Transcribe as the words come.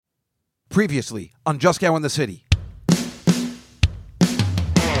Previously on Just Cow in the City.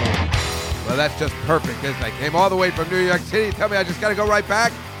 Well, that's just perfect, isn't it? Came all the way from New York City. Tell me I just got to go right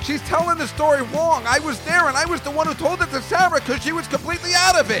back? She's telling the story wrong. I was there, and I was the one who told it to Sarah because she was completely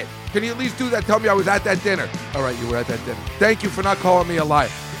out of it. Can you at least do that? Tell me I was at that dinner. All right, you were at that dinner. Thank you for not calling me a liar.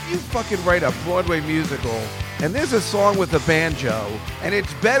 If you fucking write a Broadway musical, and there's a song with a banjo, and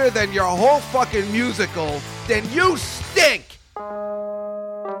it's better than your whole fucking musical, then you stink!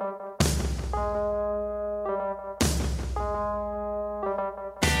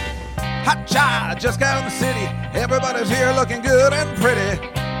 Hot-cha, just got in the city. Everybody's here looking good and pretty.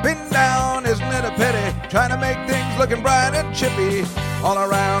 Been down, isn't it a pity? Trying to make things looking bright and chippy. All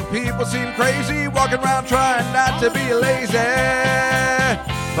around, people seem crazy. Walking around trying not to be lazy.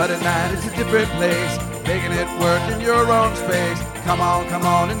 But at night, it's a different place. Making it work in your own space. Come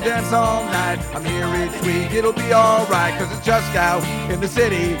on and dance all night. I'm here each week, it'll be alright. Cause it's Just Cow in the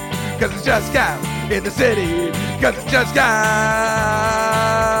city. Cause it's Just Cow in the city. Cause it's Just Cow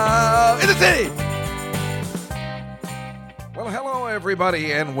in the city. Well, hello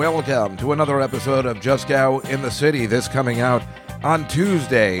everybody and welcome to another episode of Just Cow in the City. This coming out on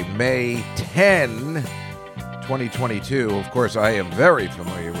Tuesday, May 10, 2022. Of course, I am very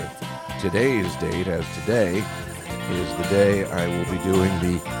familiar with today's date, as today is the day I will be doing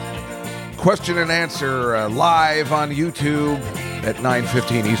the question and answer live on YouTube at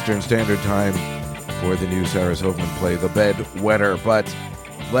 9:15 Eastern Standard Time for the new Sarah Silverman play, The Bedwetter. But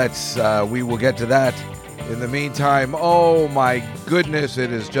we will get to that. In the meantime, oh my goodness,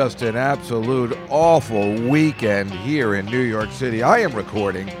 it is just an absolute awful weekend here in New York City. I am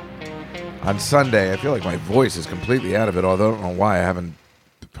recording on Sunday. I feel like my voice is completely out of it, although I don't know why I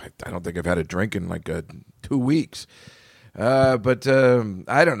don't think I've had a drink in like 2 weeks. But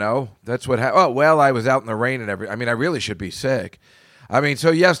I don't know. That's what happened. Oh, well, I was out in the rain and I really should be sick.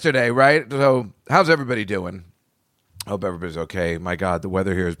 So yesterday, right? So how's everybody doing? Hope everybody's okay. My God, the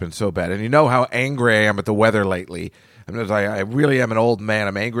weather here has been so bad. And you know how angry I am at the weather lately. I really am an old man.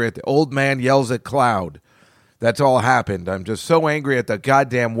 I'm angry at the old man yells at cloud. That's all happened. I'm just so angry at the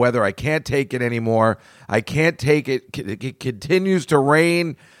goddamn weather. I can't take it anymore. I can't take it. It continues to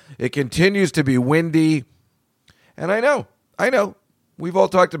rain. It continues to be windy. And I know. We've all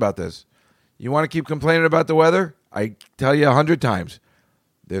talked about this. You want to keep complaining about the weather? I tell you 100 times.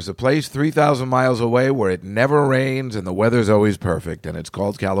 There's a place 3,000 miles away where it never rains and the weather's always perfect, and it's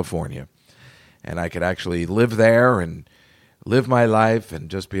called California. And I could actually live there and live my life and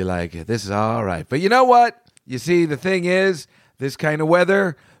just be like, this is all right. But you know what? You see, the thing is, this kind of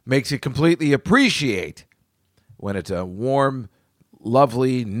weather makes you completely appreciate when it's a warm,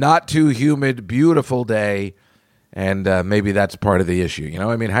 lovely, not too humid, beautiful day. And maybe that's part of the issue.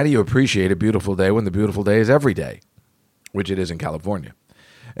 How do you appreciate a beautiful day when the beautiful day is every day, which it is in California?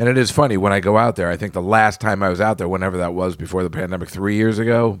 And it is funny, when I go out there, I think the last time I was out there, whenever that was before the pandemic, 3 years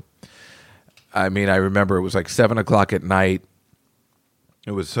ago, I remember it was like 7 o'clock at night.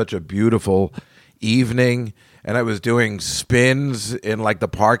 It was such a beautiful evening, and I was doing spins in like the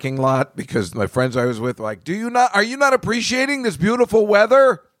parking lot because my friends I was with were like, are you not appreciating this beautiful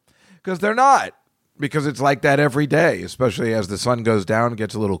weather? Because they're not, because it's like that every day, especially as the sun goes down, it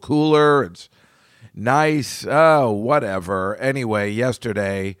gets a little cooler, it's nice. Oh, whatever. Anyway,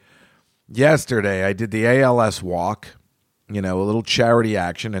 yesterday I did the ALS walk, a little charity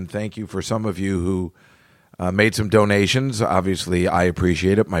action, and thank you for some of you who made some donations. Obviously, I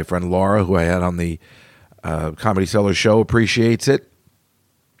appreciate it. My friend Laura, who I had on the Comedy Cellar show, appreciates it,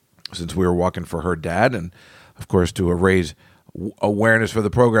 since we were walking for her dad, and of course to raise awareness for the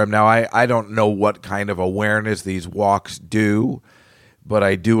program. Now, I don't know what kind of awareness these walks do, but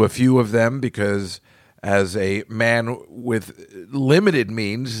I do a few of them because as a man with limited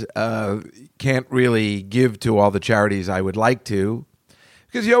means, can't really give to all the charities I would like to,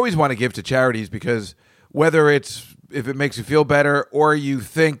 because you always want to give to charities, because whether if it makes you feel better or you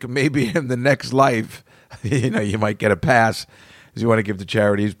think maybe in the next life, you might get a pass because you want to give to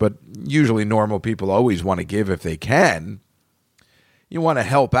charities, but usually normal people always want to give if they can. You want to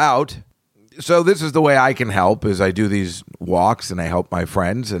help out. So this is the way I can help, is I do these walks and I help my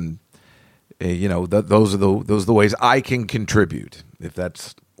friends, and those are the ways I can contribute, if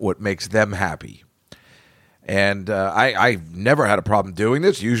that's what makes them happy. And I've never had a problem doing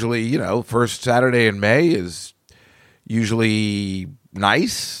this. Usually, first Saturday in May is usually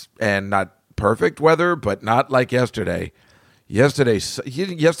nice and not perfect weather, but not like yesterday. Yesterday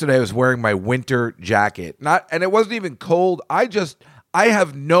I was wearing my winter jacket, and it wasn't even cold. I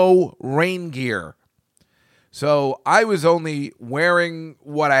have no rain gear. So I was only wearing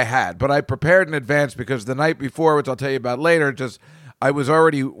what I had, but I prepared in advance because the night before, which I'll tell you about later, I was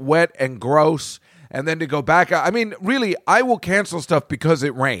already wet and gross. And then to go back, I mean, really, I will cancel stuff because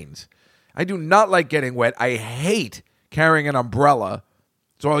it rains. I do not like getting wet. I hate carrying an umbrella.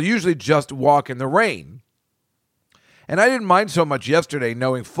 So I'll usually just walk in the rain. And I didn't mind so much yesterday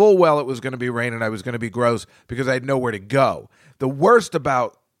knowing full well it was going to be rain and I was going to be gross because I had nowhere to go. The worst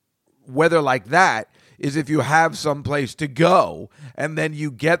about weather like that is if you have someplace to go and then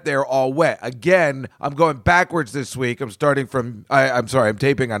you get there all wet. Again, I'm going backwards this week. I'm starting from, I'm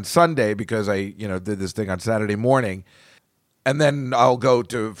taping on Sunday because I, did this thing on Saturday morning. And then I'll go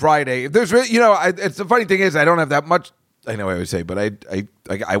to Friday. There's really, it's the funny thing is I don't have that much. I know I always say, but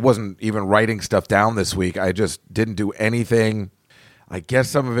I wasn't even writing stuff down this week. I just didn't do anything. I guess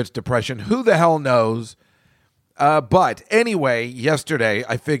some of it's depression. Who the hell knows? But anyway, yesterday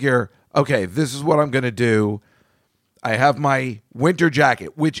I figure, okay, this is what I'm going to do. I have my winter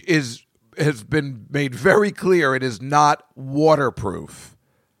jacket, which has been made very clear it is not waterproof.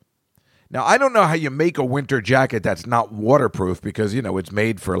 Now, I don't know how you make a winter jacket that's not waterproof because, it's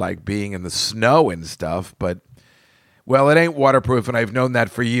made for like being in the snow and stuff, but well, it ain't waterproof, and I've known that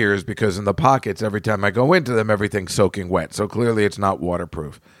for years because in the pockets, every time I go into them, everything's soaking wet. So clearly it's not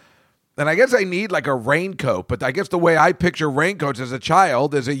waterproof. And I guess I need like a raincoat, but I guess the way I picture raincoats as a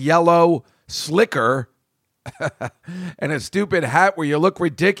child is a yellow slicker and a stupid hat where you look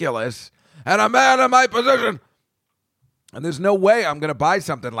ridiculous and a man in my position. And there's no way I'm going to buy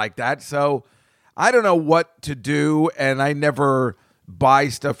something like that. So I don't know what to do, and I never buy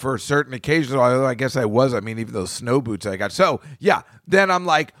stuff for certain occasions, although I guess I was. I mean, even those snow boots I got. So, yeah, then I'm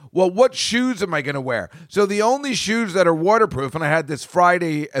like, well, what shoes am I going to wear? So the only shoes that are waterproof, and I had this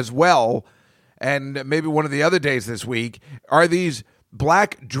Friday as well, and maybe one of the other days this week, are these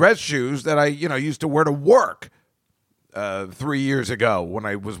black dress shoes that I, used to wear to work 3 years ago when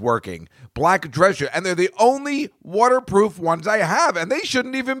I was working. Black dress shoes. And they're the only waterproof ones I have. And they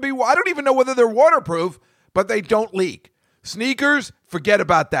shouldn't even be, I don't even know whether they're waterproof, but they don't leak. Sneakers, forget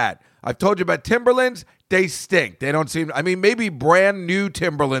about that. I've told you about Timberlands. They stink. They don't seem, maybe brand new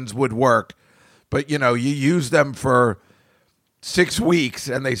Timberlands would work, but you use them for 6 weeks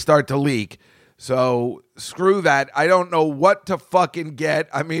and they start to leak. So screw that. I don't know what to fucking get.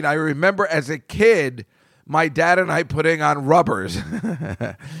 I remember as a kid, my dad and I putting on rubbers.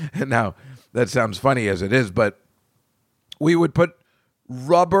 And now that sounds funny as it is, but we would put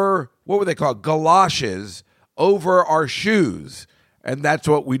rubber, what were they called? Galoshes over our shoes. And that's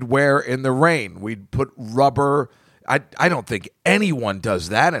what we'd wear in the rain. We'd put rubber. I don't think anyone does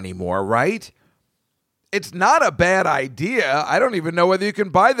that anymore, right? It's not a bad idea. I don't even know whether you can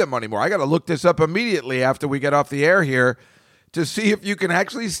buy them anymore. I got to look this up immediately after we get off the air here to see if you can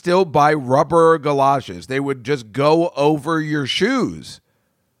actually still buy rubber galoshes. They would just go over your shoes.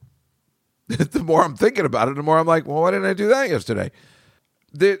 The more I'm thinking about it, the more I'm like, well, why didn't I do that yesterday?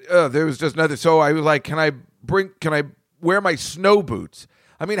 There was just another. So I was like, can I wear my snow boots?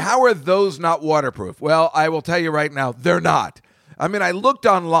 How are those not waterproof? Well, I will tell you right now, they're not. I looked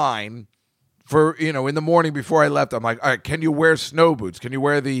online for, in the morning before I left. I'm like, all right, can you wear snow boots? Can you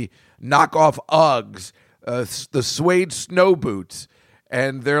wear the knockoff Uggs, the suede snow boots?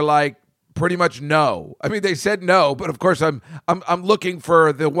 And they're like, pretty much no. They said no, but of course I'm looking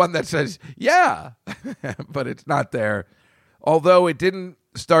for the one that says yeah, but it's not there. Although it didn't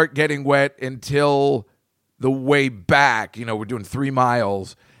start getting wet until the way back. We're doing 3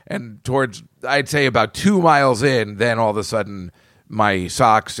 miles, and towards, I'd say about 2 miles in, then all of a sudden my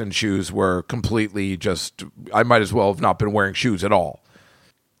socks and shoes were completely just, I might as well have not been wearing shoes at all.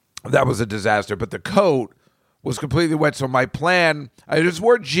 That was a disaster. But the coat was completely wet. So my plan, I just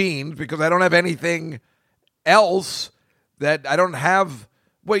wore jeans because I don't have anything else that I don't have.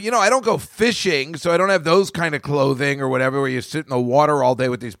 Well, I don't go fishing, so I don't have those kind of clothing or whatever where you sit in the water all day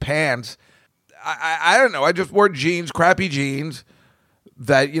with these pants. I don't know. I just wore jeans, crappy jeans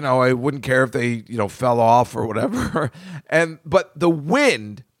that, I wouldn't care if they, fell off or whatever. But the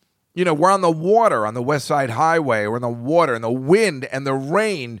wind, we're on the water on the West Side Highway. We're in the water, and the wind and the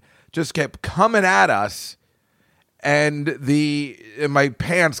rain just kept coming at us. And my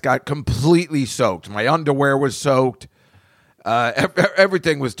pants got completely soaked. My underwear was soaked.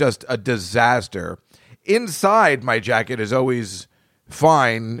 Everything was just a disaster. Inside, my jacket is always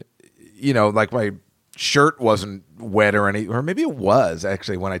fine. Like my shirt wasn't wet or maybe it was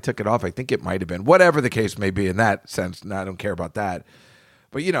actually when I took it off. I think it might have been. Whatever the case may be in that sense, I don't care about that.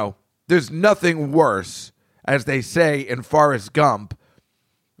 But, there's nothing worse, as they say in Forrest Gump.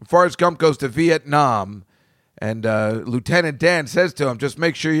 Forrest Gump goes to Vietnam, and Lieutenant Dan says to him, just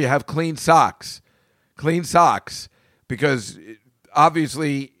make sure you have clean socks. Clean socks. Because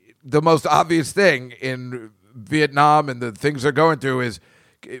obviously the most obvious thing in Vietnam and the things they're going through is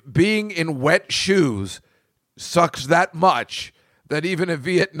being in wet shoes sucks that much that even in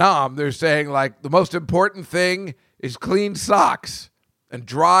Vietnam, they're saying, like, the most important thing is clean socks and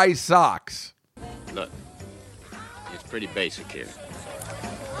dry socks. Look, it's pretty basic here.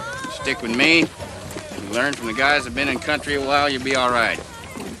 Stick with me. You learn from the guys that have been in country a while, you'll be all right.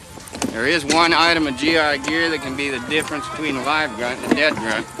 There is one item of GI gear that can be the difference between a live grunt and a dead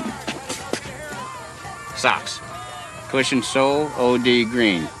grunt. Socks. Cushion sole, OD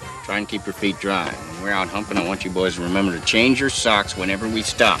green. Try and keep your feet dry. When we're out humping, I want you boys to remember to change your socks whenever we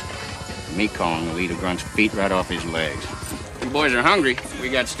stop. Me calling will eat a grunt's feet right off his legs. If you boys are hungry, we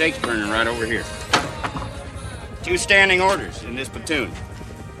got steaks burning right over here. 2 standing orders in this platoon.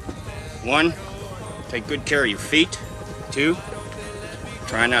 1, take good care of your feet. 2,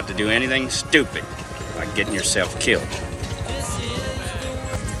 try not to do anything stupid, like getting yourself killed.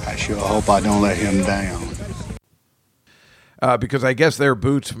 I sure hope I don't let him down. Because I guess their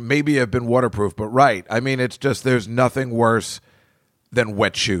boots maybe have been waterproof, but right. I mean, it's just there's nothing worse than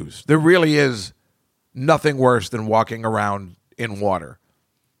wet shoes. There really is nothing worse than walking around in water.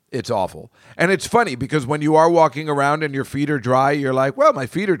 It's awful. And it's funny because when you are walking around and your feet are dry, you're like, well, my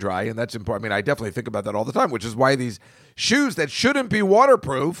feet are dry, and that's important. I mean, I definitely think about that all the time, which is why these shoes that shouldn't be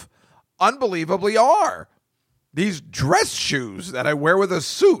waterproof unbelievably are. These dress shoes that I wear with a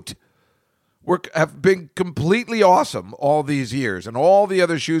suit have been completely awesome all these years. And all the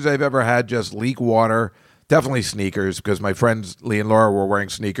other shoes I've ever had just leak water. Definitely sneakers, because my friends Lee and Laura were wearing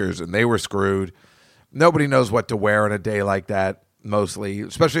sneakers and they were screwed. Nobody knows what to wear on a day like that, mostly,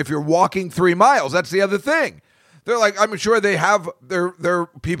 especially if you're walking 3 miles. That's the other thing. They're like, I'm sure they have, they're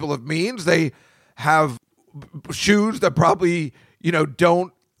people of means. They have shoes that probably,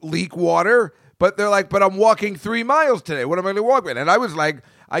 don't leak water. But they're like, but I'm walking 3 miles today. What am I going to walk with? And I was like,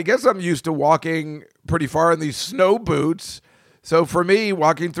 I guess I'm used to walking pretty far in these snow boots. So for me,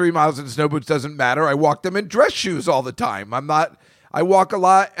 walking 3 miles in snow boots doesn't matter. I walk them in dress shoes all the time. I walk a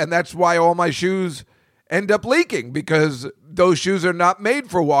lot, and that's why all my shoes end up leaking, because those shoes are not made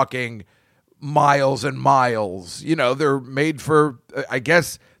for walking miles and miles. They're made for, I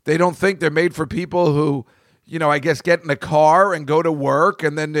guess they don't think they're made for people who, I guess get in a car and go to work,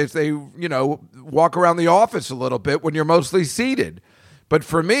 and then if they, walk around the office a little bit when you're mostly seated. But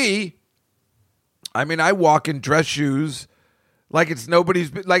for me, I mean, I walk in dress shoes like it's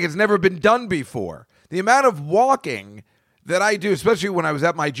never been done before. The amount of walking that I do, especially when I was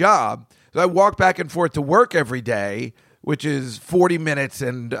at my job, so I walk back and forth to work every day, which is 40 minutes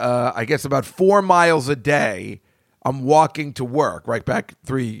and I guess about 4 miles a day. I'm walking to work right back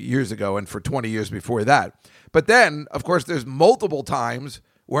 3 years ago and for 20 years before that. But then, of course, there's multiple times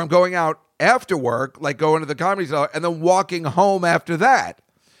where I'm going out after work, like going to the Comedy Cellar, and then walking home after that.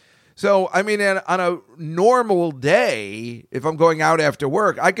 So, I mean, on a normal day, if I'm going out after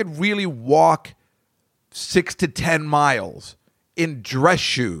work, I could really walk 6 to 10 miles in dress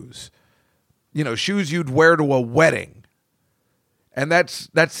shoes. Shoes you'd wear to a wedding. And that's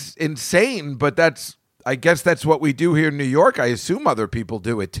insane, but I guess that's what we do here in New York. I assume other people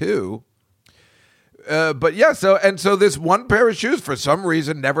do it too. But yeah, so this one pair of shoes for some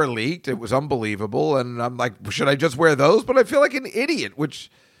reason never leaked. It was unbelievable. And I'm like, should I just wear those? But I feel like an idiot, which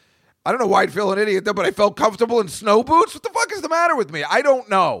I don't know why I'd feel an idiot though, but I felt comfortable in snow boots. What the fuck is the matter with me? I don't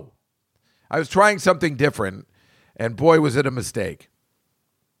know. I was trying something different, and boy, was it a mistake.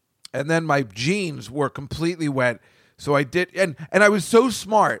 And then my jeans were completely wet. So I did, and I was so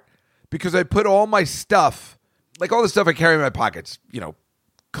smart because I put all my stuff, like all the stuff I carry in my pockets,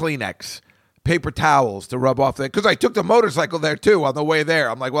 Kleenex, paper towels to rub off there, because I took the motorcycle there too on the way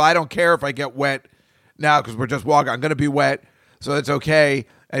there. I'm like, well, I don't care if I get wet now because we're just walking. I'm going to be wet, so that's okay.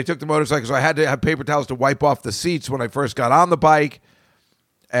 And I took the motorcycle, so I had to have paper towels to wipe off the seats when I first got on the bike.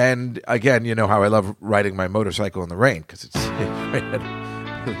 And again, you know how I love riding my motorcycle in the rain because it's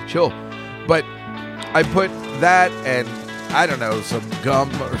really chill. But I put that and, I don't know, some gum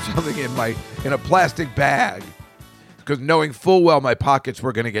or something in a plastic bag, because knowing full well my pockets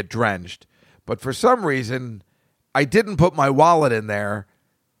were going to get drenched. But for some reason, I didn't put my wallet in there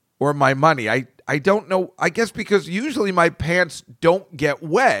or my money. I don't know. I guess because usually my pants don't get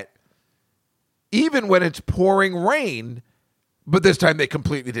wet, even when it's pouring rain. But this time they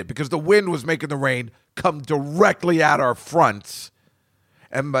completely did, because the wind was making the rain come directly at our fronts.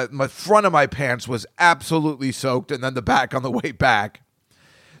 And my front of my pants was absolutely soaked, and then the back on the way back.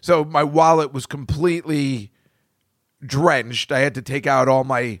 So my wallet was completely drenched. I had to take out all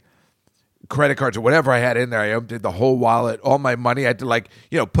my credit cards or whatever I had in there. I emptied the whole wallet, all my money. I had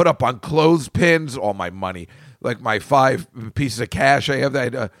to put up on clothespins, all my money, like my 5 pieces of cash I have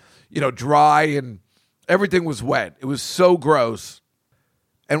that I had to, dry and Everything was wet. It was so gross.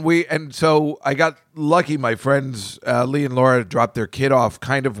 And so I got lucky. My friends, Lee and Laura, dropped their kid off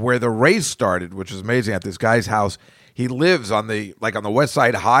kind of where the race started, which is amazing, at this guy's house. He lives on the West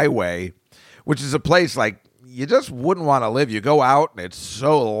Side Highway, which is a place like you just wouldn't want to live. You go out and it's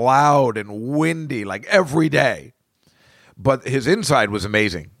so loud and windy like every day. But his inside was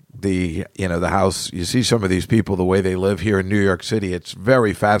amazing. The house, you see some of these people, the way they live here in New York City, it's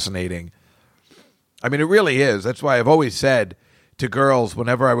very fascinating. I mean, it really is. That's why I've always said to girls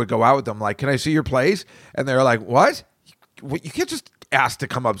whenever I would go out with them, like, can I see your place? And they're like, what? You can't just ask to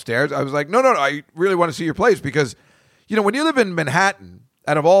come upstairs. I was like, no, I really want to see your place because, when you live in Manhattan,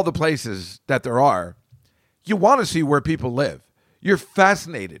 out of all the places that there are, you want to see where people live. You're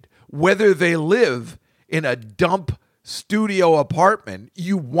fascinated. Whether they live in a dump studio apartment,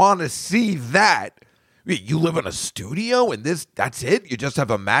 you want to see that. You live in a studio and that's it? You just have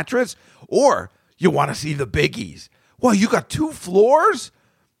a mattress? Or you want to see the biggies? Well, you got 2 floors?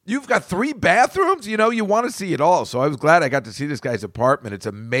 You've got 3 bathrooms? You want to see it all. So I was glad I got to see this guy's apartment. It's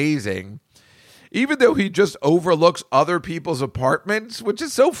amazing. Even though he just overlooks other people's apartments, which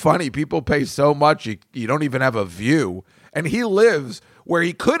is so funny. People pay so much, you don't even have a view. And he lives where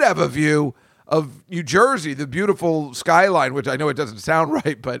he could have a view of New Jersey, the beautiful skyline, which I know it doesn't sound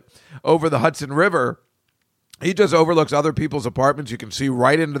right, but over the Hudson River. He just overlooks other people's apartments. You can see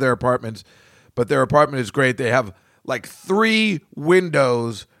right into their apartments, but their apartment is great. They have like 3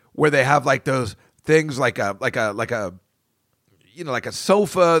 windows where they have like those things like a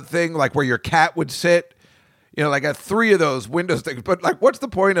sofa thing, like where your cat would sit, like 3 of those windows things. But like, what's the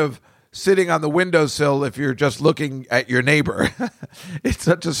point of sitting on the windowsill if you're just looking at your neighbor? It's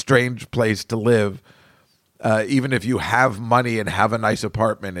such a strange place to live. Even if you have money and have a nice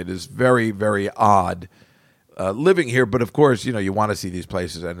apartment, it is very, very odd living here. But of course, you want to see these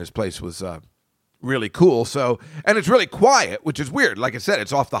places, and this place was really cool. So, and it's really quiet, which is weird. Like I said,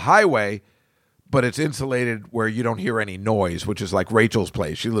 it's off the highway, but it's insulated where you don't hear any noise, which is like Rachel's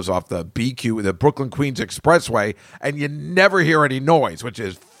place. She lives off the BQ, the Brooklyn Queens Expressway, and you never hear any noise, which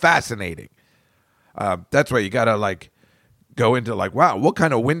is fascinating. That's why you got to go into wow, what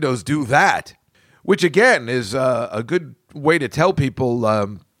kind of windows do that? Which again is a good way to tell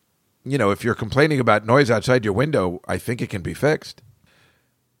people, if you're complaining about noise outside your window, I think it can be fixed.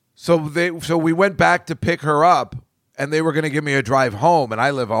 So we went back to pick her up, and they were going to give me a drive home, and I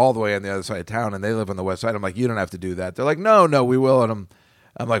live all the way on the other side of town, and they live on the west side. I'm like, you don't have to do that. They're like, no, we will. And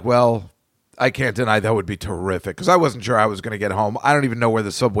I'm like, well, I can't deny that would be terrific, because I wasn't sure I was going to get home. I don't even know where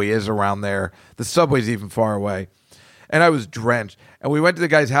the subway is around there. The subway's even far away. And I was drenched. And we went to the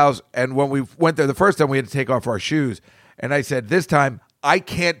guy's house, and when we went there the first time, we had to take off our shoes. And I said, this time, I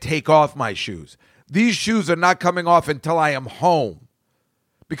can't take off my shoes. These shoes are not coming off until I am home,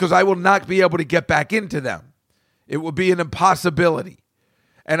 because I will not be able to get back into them. It will be an impossibility.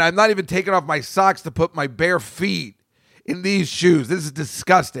 And I'm not even taking off my socks to put my bare feet in these shoes. This is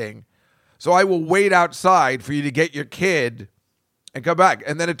disgusting. So I will wait outside for you to get your kid and come back.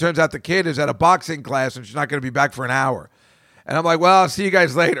 And then it turns out the kid is at a boxing class and she's not going to be back for an hour. And I'm like, well, I'll see you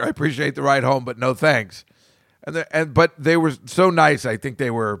guys later. I appreciate the ride home, but no thanks. But they were so nice. I think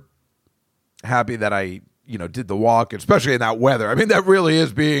they were happy that I did the walk, especially in that weather. I mean, that really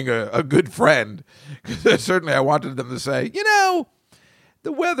is being a good friend. Because certainly I wanted them to say,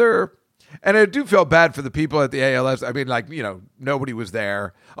 the weather. And I do feel bad for the people at the ALS. I mean, nobody was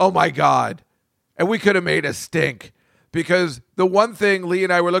there. Oh, my God. And we could have made a stink. Because the one thing Lee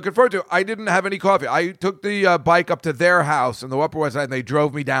and I were looking forward to, I didn't have any coffee. I took the bike up to their house in the Upper West Side, and they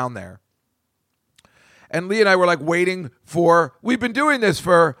drove me down there. And Lee and I were waiting we've been doing this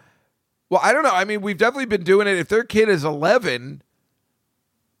for, well, I don't know. I mean, we've definitely been doing it. If their kid is 11,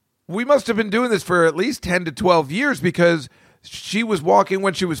 we must have been doing this for at least 10 to 12 years, because she was walking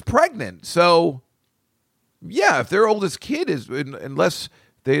when she was pregnant. So, yeah, if their oldest kid is, unless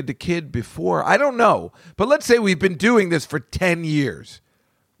they had the kid before, I don't know. But let's say we've been doing this for 10 years,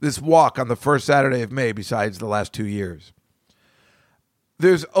 this walk on the first Saturday of May, besides the last 2 years.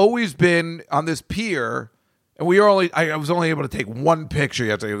 There's always been on this pier, and I was only able to take one picture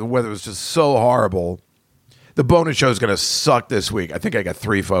yesterday. The weather was just so horrible. The bonus show is going to suck this week. I think I got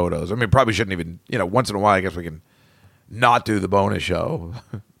 3 photos. I mean, probably shouldn't even, once in a while, I guess we can not do the bonus show.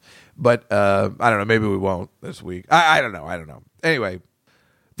 But I don't know. Maybe we won't this week. I don't know. Anyway,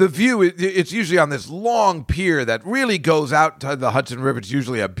 the view, it's usually on this long pier that really goes out to the Hudson River. It's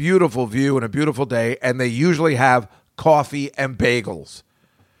usually a beautiful view and a beautiful day, and they usually have coffee and bagels.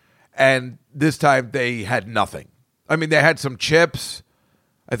 And this time they had nothing. I mean, they had some chips.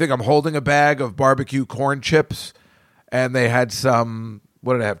 I think I'm holding a bag of barbecue corn chips. And they had some,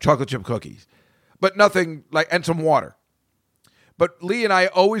 what did I have? Chocolate chip cookies. but nothing like, and some water. But Lee and I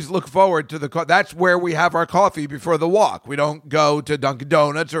always look forward to that's where we have our coffee before the walk. We don't go to Dunkin'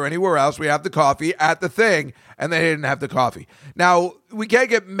 Donuts or anywhere else. We have the coffee at the thing, and they didn't have the coffee. Now, we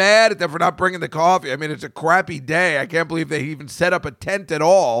can't get mad at them for not bringing the coffee. I mean, it's a crappy day. I can't believe they even set up a tent at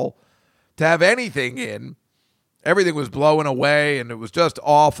all to have anything in. Everything was blowing away, and it was just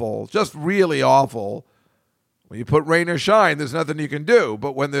awful, just really awful. When you put rain or shine, there's nothing you can do.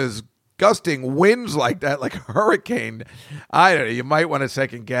 But when there's gusting winds like that, like a hurricane, I don't know, you might want to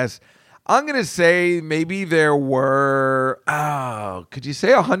second guess. I'm going to say maybe there were, could you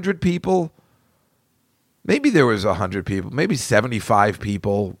say 100 people? Maybe there was 100 people, maybe 75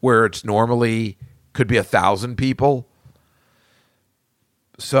 people, where it's normally could be 1,000 people.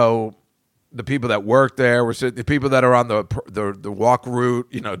 So the people that work there were sitting, the people that are on the walk route,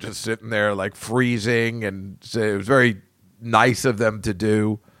 you know, just sitting there like freezing, and so it was very nice of them to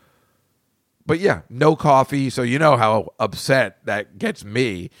do. But yeah, no coffee, so you know how upset that gets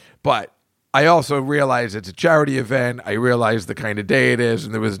me. But I also realize it's a charity event. I realize the kind of day it is,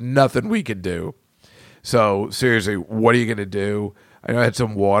 and there was nothing we could do. So seriously, what are you going to do? I know I had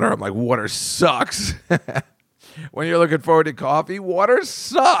some water. I'm like, water sucks. When you're looking forward to coffee, water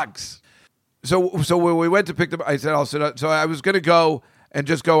sucks. So when we went to pick them, I said, I'll sit up. So I was going to go and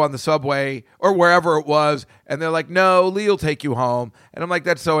just go on the subway or wherever it was. And they're like, no, Lee will take you home. And I'm like,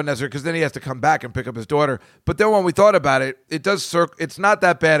 that's so unnecessary, because then he has to come back and pick up his daughter. But then when we thought about it, it's not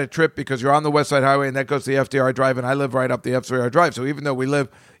that bad a trip, because you're on the West Side Highway and that goes to the FDR Drive, and I live right up the FDR Drive. So even though we live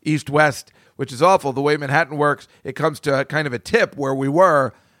east-west, which is awful, the way Manhattan works, it comes to kind of a tip where we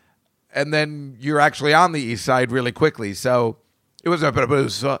were, and then you're actually on the east side really quickly. So it was, but it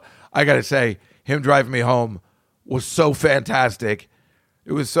was, I got to say, him driving me home was so fantastic.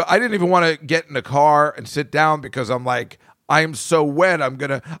 It was so, I didn't even want to get in the car and sit down, because I'm like, I am so wet.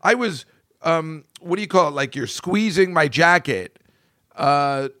 I was, what do you call it? Like, you're squeezing my jacket.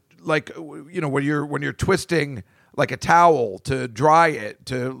 Like, you know, when you're twisting like a towel to dry it,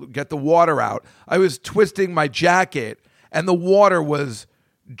 to get the water out. I was twisting my jacket, and the water was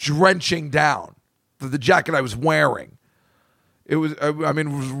drenching down the jacket I was wearing. It was, it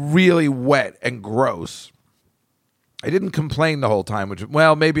was really wet and gross. I didn't complain the whole time,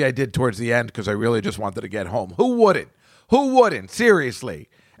 well, maybe I did towards the end, because I really just wanted to get home. Who wouldn't? Seriously.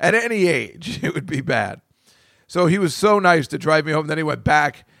 At any age, it would be bad. So he was so nice to drive me home. Then he went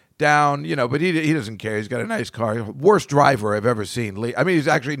back down, you know, but he doesn't care. He's got a nice car. Worst driver I've ever seen. Lee. I mean, he's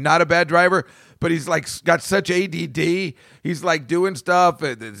actually not a bad driver, but he's like got such ADD. He's like doing stuff,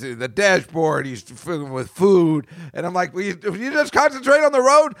 the dashboard, he's filling with food. And I'm like, will you just concentrate on the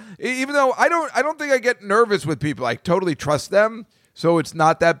road? Even though I don't think I get nervous with people. I totally trust them, so it's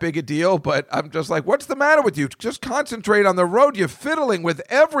not that big a deal. But I'm just like, what's the matter with you? Just concentrate on the road. You're fiddling with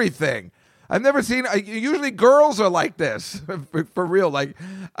everything. I've never seen, usually girls are like this, for real. Like,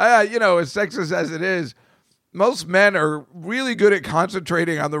 you know, as sexist as it is, most men are really good at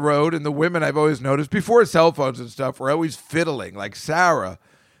concentrating on the road, and the women, I've always noticed, before cell phones and stuff, were always fiddling. Like Sarah,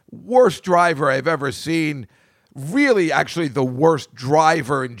 worst driver I've ever seen, really actually the worst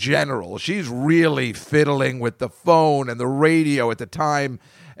driver in general. She's really fiddling with the phone and the radio at the time,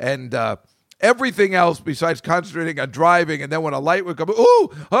 and everything else besides concentrating on driving. And then when a light would come,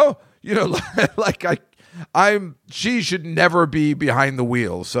 you know, like she should never be behind the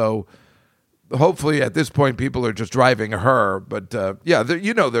wheel. So hopefully at this point people are just driving her. But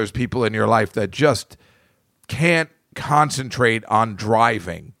you know, there's people in your life that just can't concentrate on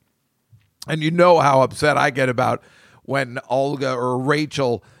driving. And you know how upset I get about when Olga or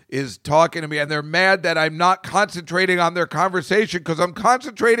Rachel is talking to me and they're mad that I'm not concentrating on their conversation because I'm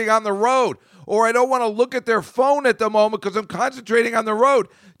concentrating on the road. Or I don't want to look at their phone at the moment because I'm concentrating on the road.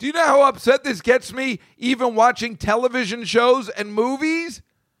 Do you know how upset this gets me, even watching television shows and movies?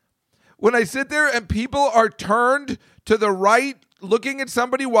 When I sit there and people are turned to the right looking at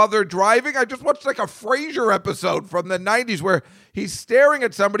somebody while they're driving. I just watched like a Frasier episode from the 90s where he's staring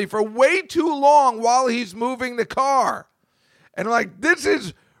at somebody for way too long while he's moving the car. And I'm like, this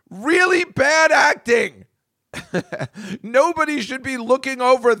is really bad acting. Nobody should be looking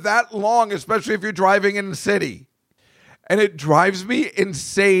over that long, especially if you're driving in the city. And it drives me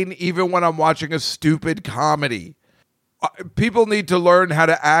insane even when I'm watching a stupid comedy. People need to learn how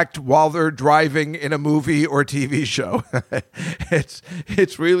to act while they're driving in a movie or TV show.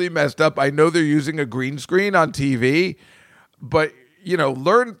 It's really messed up. I know they're using a green screen on TV, but you know,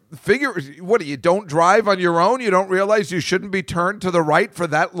 you don't drive on your own? You don't realize you shouldn't be turned to the right for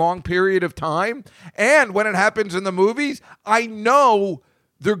that long period of time? And when it happens in the movies, I know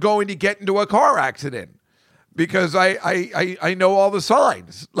they're going to get into a car accident. because I know all the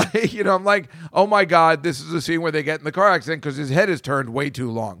signs. Like, I'm like, oh my God, this is a scene where they get in the car accident because his head is turned way too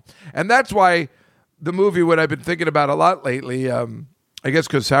long. And that's why the movie, what I've been thinking about a lot lately, I guess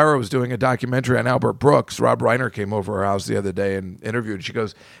because Sarah was doing a documentary on Albert Brooks. Rob Reiner came over her house the other day and interviewed. She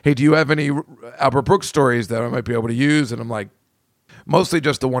goes, hey, do you have any Albert Brooks stories that I might be able to use? And I'm like, mostly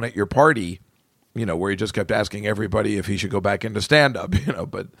just the one at your party, where he just kept asking everybody if he should go back into stand-up,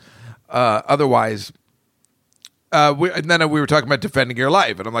 but otherwise... and then we were talking about Defending Your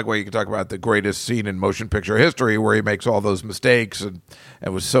Life, and I'm like, well, you can talk about the greatest scene in motion picture history where he makes all those mistakes, and it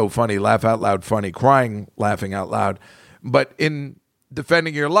was so funny, laugh out loud funny, crying, laughing out loud. But in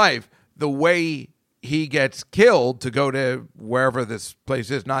Defending Your Life, the way he gets killed to go to wherever this place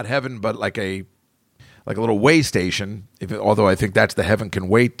is, not heaven, but like a little way station, although I think that's the heaven can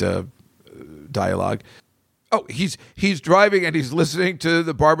wait dialogue. Oh, he's driving and he's listening to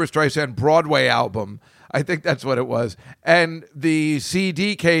the Barbra Streisand Broadway album. I think that's what it was. And the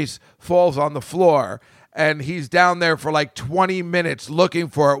CD case falls on the floor, and he's down there for like 20 minutes looking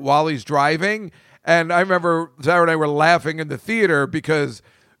for it while he's driving. And I remember Sarah and I were laughing in the theater because,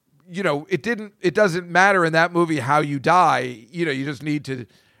 it doesn't matter in that movie how you die. You just need to,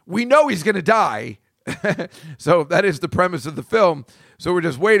 we know he's going to die. So that is the premise of the film. So we're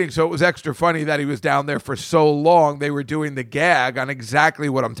just waiting. So it was extra funny that he was down there for so long. They were doing the gag on exactly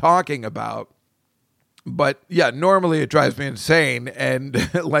what I'm talking about. But yeah, normally it drives me insane. And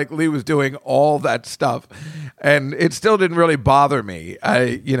like Lee was doing all that stuff and it still didn't really bother me.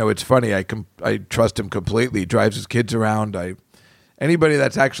 It's funny. I trust him completely. He drives his kids around. Anybody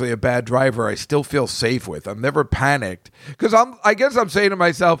that's actually a bad driver, I still feel safe with. I'm never panicked because I guess I'm saying to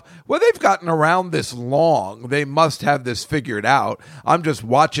myself, well, they've gotten around this long. They must have this figured out. I'm just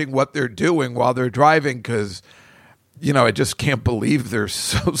watching what they're doing while they're driving because, I just can't believe they're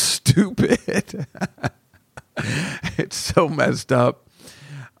so stupid. It's so messed up.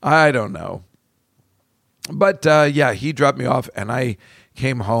 I don't know. But yeah, he dropped me off and I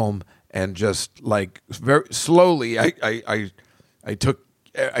came home and just like very slowly, I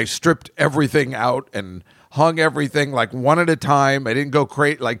stripped everything out and hung everything like one at a time. I didn't go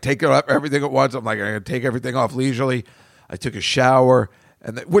take it up everything at once. I'm like, I'm going to take everything off leisurely. I took a shower.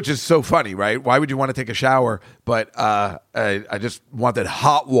 Which is so funny, right? Why would you want to take a shower? But I just wanted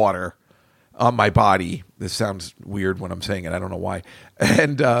hot water on my body. This sounds weird when I'm saying it. I don't know why.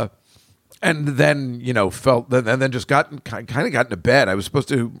 And then felt and then just got into bed. I was supposed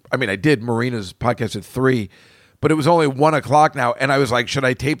to. I mean, I did Marina's podcast at 3:00, but it was only 1:00 now. And I was like, should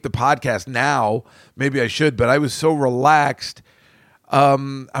I tape the podcast now? Maybe I should. But I was so relaxed.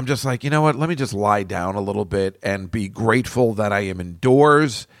 I'm just like, you know what? Let me just lie down a little bit and be grateful that I am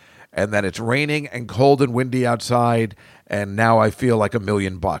indoors and that it's raining and cold and windy outside. And now I feel like $1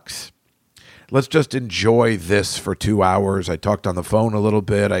 million. Let's just enjoy this for 2 hours. I talked on the phone a little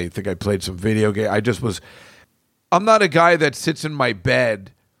bit. I think I played some video game. I'm not a guy that sits in my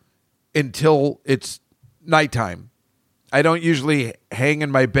bed until it's nighttime. I don't usually hang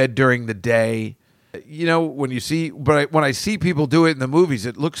in my bed during the day. When I see people do it in the movies,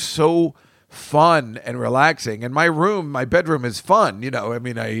 it looks so fun and relaxing. And my bedroom is fun.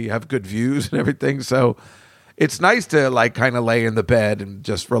 I have good views and everything. So it's nice to like kind of lay in the bed and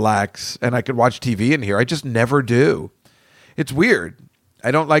just relax. And I could watch TV in here. I just never do. It's weird.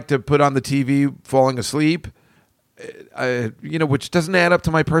 I don't like to put on the TV falling asleep, which doesn't add up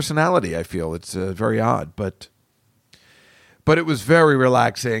to my personality. I feel it's very odd, but it was very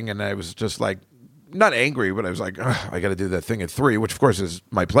relaxing. And I was just like, not angry, but I was like, I got to do that thing at 3:00, which of course is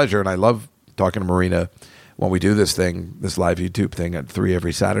my pleasure. And I love talking to Marina when we do this live YouTube thing at 3:00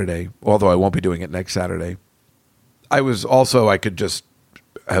 every Saturday, although I won't be doing it next Saturday. I could just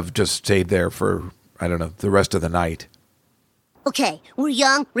have stayed there for, I don't know, the rest of the night. Okay, we're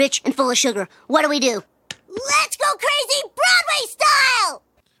young, rich, and full of sugar. What do we do? Let's go crazy Broadway style!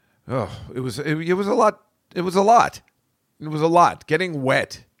 Oh, it was a lot. It was a lot. Getting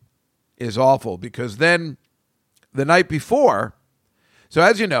wet is awful because then the night before, so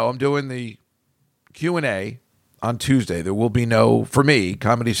as you know, I'm doing the Q&A on Tuesday. There will be no, for me,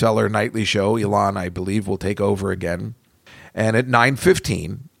 Comedy Cellar nightly show. Elon, I believe, will take over again. And at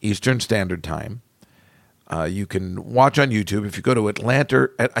 9:15 Eastern Standard Time, you can watch on YouTube. If you go to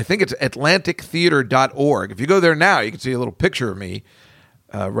I think it's atlantictheater.org. If you go there now, you can see a little picture of me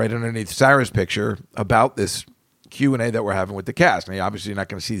right underneath Sarah's picture about this Q&A that we're having with the cast. Now, obviously, you're not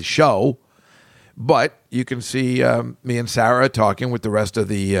going to see the show, but you can see me and Sarah talking with the rest of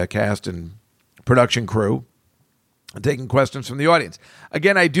the cast and production crew and taking questions from the audience.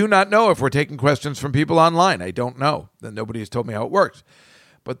 Again, I do not know if we're taking questions from people online. I don't know. Nobody has told me how it works.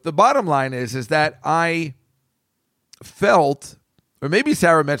 But the bottom line is that I felt, or maybe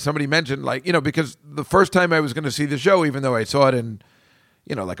Sarah somebody mentioned, like, because the first time I was going to see the show, even though I saw it in,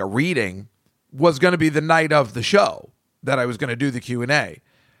 like a reading, was going to be the night of the show that I was going to do the Q&A.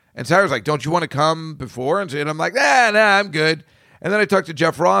 And Sarah's like, don't you want to come before? And I'm like, nah, I'm good. And then I talked to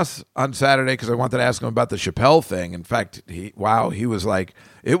Jeff Ross on Saturday because I wanted to ask him about the Chappelle thing. In fact, he was like,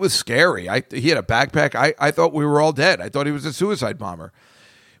 it was scary. He had a backpack. I thought we were all dead. I thought he was a suicide bomber.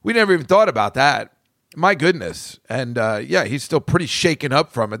 We never even thought about that. My goodness. And he's still pretty shaken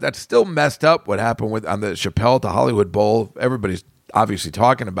up from it. That's still messed up what happened on the Chappelle to Hollywood Bowl. Everybody's obviously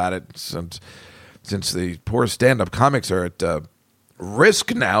talking about it since the poor stand-up comics are at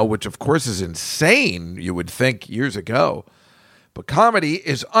risk now, which of course is insane, you would think, years ago. But comedy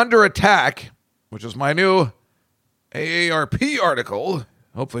is under attack, which is my new AARP article,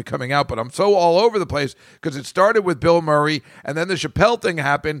 hopefully coming out. But I'm so all over the place because it started with Bill Murray, and then the Chappelle thing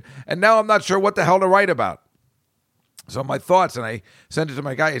happened, and now I'm not sure what the hell to write about. So my thoughts, and I sent it to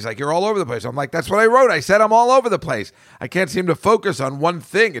my guy. He's like, you're all over the place. I'm like, that's what I wrote. I said I'm all over the place. I can't seem to focus on one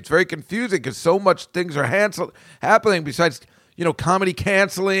thing. It's very confusing because so much things are happening besides, comedy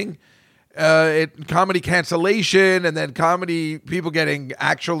canceling, comedy cancellation, and then comedy people getting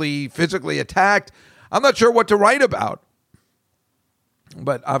actually physically attacked. I'm not sure what to write about.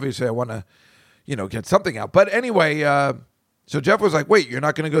 But obviously I want to, get something out. But anyway, so Jeff was like, wait, you're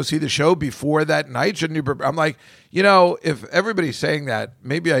not going to go see the show before that night? Shouldn't you? I'm like, if everybody's saying that,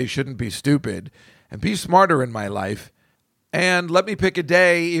 maybe I shouldn't be stupid and be smarter in my life. And let me pick a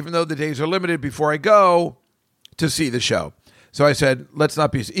day, even though the days are limited, before I go to see the show. So I said, let's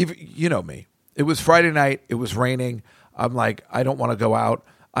not be, you know me. It was Friday night. It was raining. I'm like, I don't want to go out.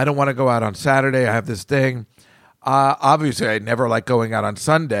 I don't want to go out on Saturday. I have this thing. Obviously, I never like going out on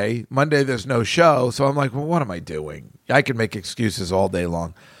Sunday. Monday, there's no show. So I'm like, well, what am I doing? I can make excuses all day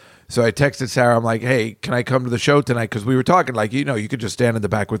long. So I texted Sarah. I'm like, hey, can I come to the show tonight? Because we were talking like, you could just stand in the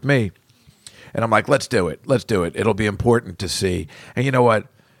back with me. And I'm like, let's do it. Let's do it. It'll be important to see. And you know what?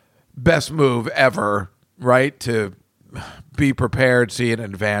 Best move ever, right? To be prepared, see it in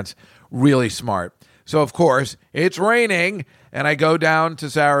advance. Really smart. So, of course, it's raining. And I go down to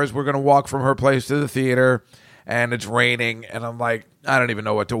Sarah's. We're going to walk from her place to the theater. And it's raining, and I'm like, I don't even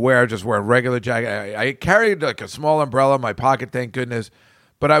know what to wear. Just wear a regular jacket. I carried like a small umbrella in my pocket, thank goodness.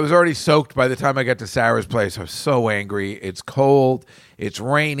 But I was already soaked by the time I got to Sarah's place. I was so angry. It's cold. It's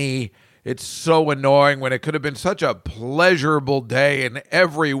rainy. It's so annoying when it could have been such a pleasurable day in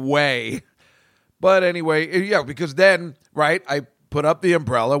every way. But anyway, yeah, because then, right, I put up the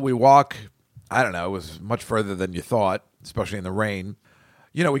umbrella. We walk, I don't know, it was much further than you thought, especially in the rain.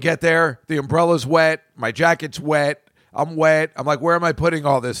 We get there, the umbrella's wet, my jacket's wet, I'm wet. I'm like, where am I putting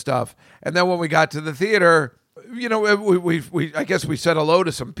all this stuff? And then when we got to the theater, we I guess we said hello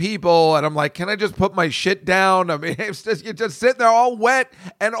to some people, and I'm like, can I just put my shit down? I mean, you're just sitting there all wet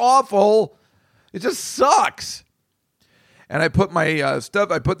and awful. It just sucks. And I put my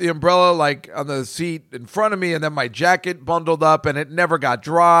stuff, I put the umbrella like on the seat in front of me, and then my jacket bundled up, and it never got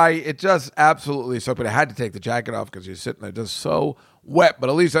dry. It just absolutely sucked. But I had to take the jacket off because you're sitting there just so wet. But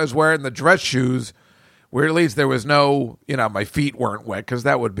at least I was wearing the dress shoes where at least there was no, my feet weren't wet, because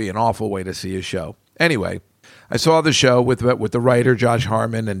that would be an awful way to see a show. Anyway, I saw the show with the writer Josh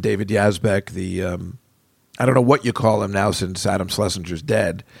Harmon and David Yazbek, the I don't know what you call him now since Adam Schlesinger's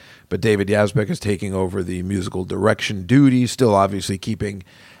dead, but David Yazbek is taking over the musical direction duties, still obviously keeping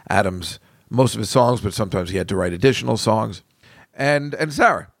Adam's most of his songs, but sometimes he had to write additional songs. And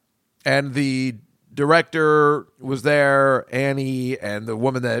Sarah. And the director was there, Annie, and the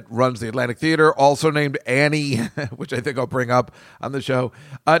woman that runs the Atlantic Theater, also named Annie, which I think I'll bring up on the show.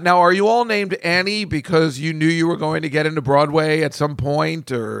 Now, are you all named Annie because you knew you were going to get into Broadway at some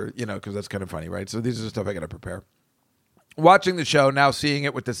point? Or, because that's kind of funny, right? So these are the stuff I got to prepare. Watching the show, now seeing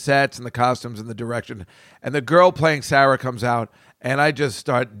it with the sets and the costumes and the direction, and the girl playing Sarah comes out, and I just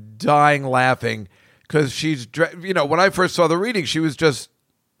start dying laughing because she's, when I first saw the reading, she was just,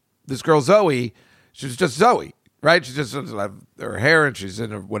 this girl Zoe, she was just Zoe, right? She just has her hair, and she's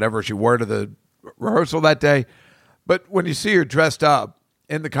in whatever she wore to the rehearsal that day. But when you see her dressed up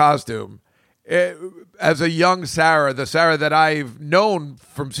in the costume, as a young Sarah, the Sarah that I've known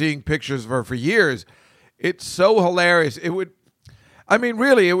from seeing pictures of her for years, it's so hilarious. It would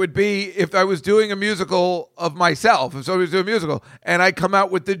be if I was doing a musical of myself, if somebody was doing a musical, and I come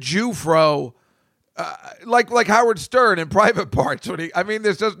out with the Jew-fro, like Howard Stern in Private Parts.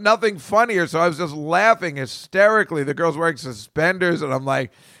 There's just nothing funnier. So I was just laughing hysterically. The girl's wearing suspenders, and I'm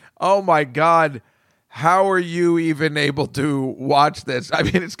like, oh my God, how are you even able to watch this?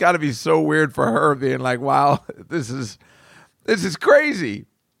 It's got to be so weird for her being like, wow, this is crazy.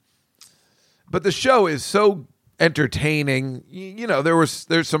 But the show is so entertaining.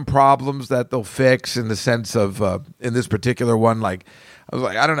 There's some problems that they'll fix in the sense of in this particular one, like I was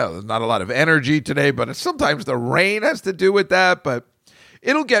like, I don't know, there's not a lot of energy today, but sometimes the rain has to do with that, but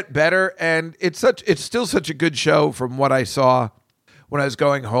it'll get better. And it's still such a good show from what I saw when I was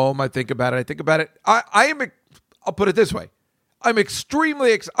going home. I think about it. I'll put it this way. I'm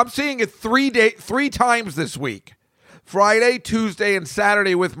seeing it 3 times this week. Friday, Tuesday, and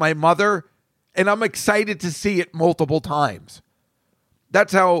Saturday with my mother, and I'm excited to see it multiple times.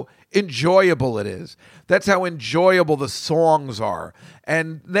 That's how enjoyable it is. That's how enjoyable the songs are.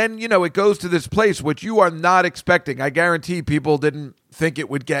 And then, it goes to this place which you are not expecting. I guarantee people didn't think it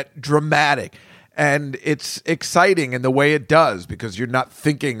would get dramatic. And it's exciting in the way it does because you're not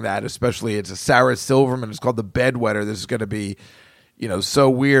thinking that, especially it's a Sarah Silverman. It's called The Bedwetter. This is going to be, so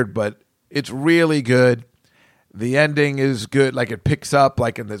weird, but it's really good. The ending is good. Like it picks up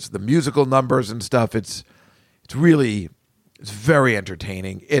like in the musical numbers and stuff. It's very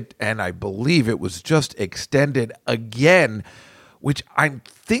entertaining. And I believe it was just extended again, which I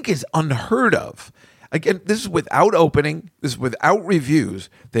think is unheard of. Again, this is without opening. This is without reviews.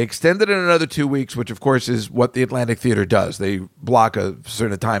 They extended it another 2 weeks, which, of course, is what the Atlantic Theater does. They block a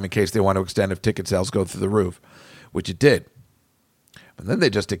certain time in case they want to extend if ticket sales go through the roof, which it did. But then they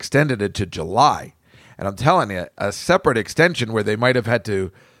just extended it to July. And I'm telling you, a separate extension where they might have had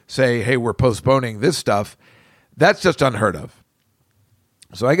to say, hey, we're postponing this stuff, that's just unheard of.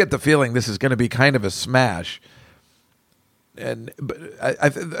 So I get the feeling this is going to be kind of a smash. But I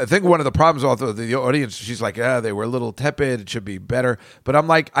think one of the problems, although the audience, she's like, they were a little tepid, it should be better. But I'm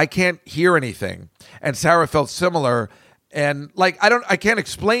like, I can't hear anything. And Sarah felt similar. And like, I can't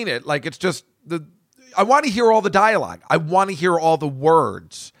explain it. Like, it's just I want to hear all the dialogue. I want to hear all the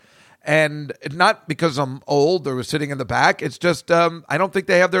words. And not because I'm old or was sitting in the back. It's just, I don't think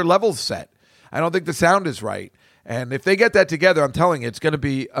they have their levels set. I don't think the sound is right. And if they get that together, I'm telling you, it's going to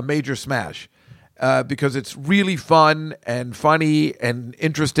be a major smash. Because it's really fun and funny and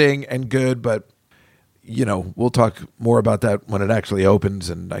interesting and good. But, we'll talk more about that when it actually opens,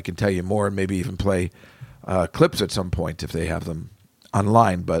 and I can tell you more and maybe even play clips at some point if they have them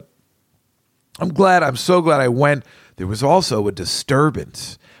online. But I'm so glad I went. There was also a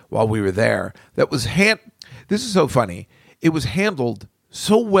disturbance while we were there that was this is so funny. It was handled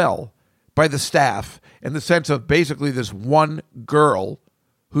so well by the staff in the sense of basically this one girl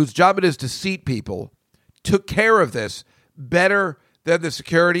whose job it is to seat people, took care of this better than the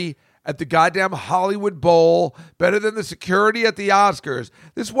security at the goddamn Hollywood Bowl, better than the security at the Oscars.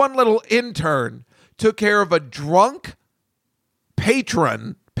 This one little intern took care of a drunk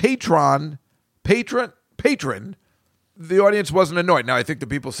patron. The audience wasn't annoyed. Now, I think the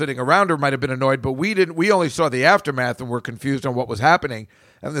people sitting around her might have been annoyed, but we didn't. We only saw the aftermath and were confused on what was happening.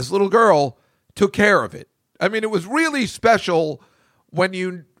 And this little girl took care of it. I mean, it was really special when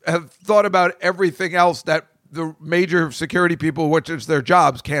you have thought about everything else that the major security people, which is their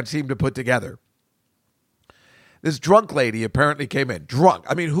jobs, can't seem to put together. This drunk lady apparently came in. Drunk.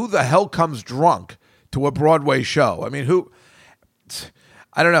 I mean, who the hell comes drunk to a Broadway show? I mean, who?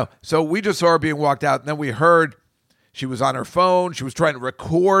 I don't know. So we just saw her being walked out, and then we heard she was on her phone. She was trying to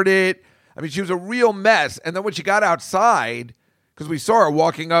record it. I mean, she was a real mess. And then when she got outside, because we saw her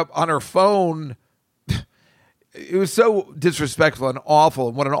walking up on her phone, it was so disrespectful and awful.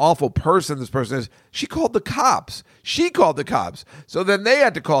 And what an awful person this person is. She called the cops. So then they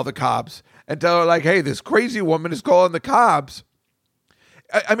had to call the cops and tell her, like, hey, this crazy woman is calling the cops.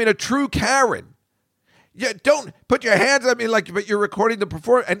 I mean, a true Karen. Yeah, don't put your hands on me but you're recording the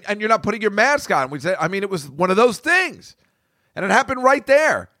performance and you're not putting your mask on. We said, I mean, it was one of those things. And it happened right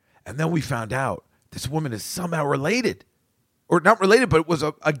there. And then we found out this woman is somehow related. Or not related, but it was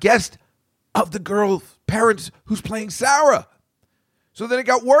a guest of the girl's parents who's playing Sarah. So then it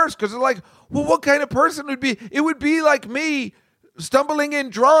got worse because they're like, well, what kind of person would be? It would be like me stumbling in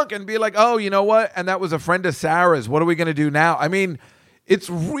drunk and be like, oh, you know what? And that was a friend of Sarah's. What are we going to do now? I mean, it's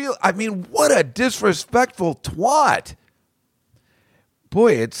real. I mean, what a disrespectful twat.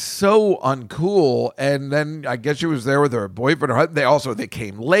 Boy, it's so uncool. And then I guess she was there with her boyfriend or husband. They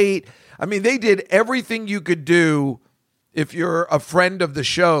came late. I mean, they did everything you could do if you're a friend of the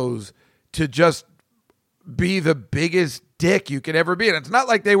show's to just be the biggest dick you could ever be. And it's not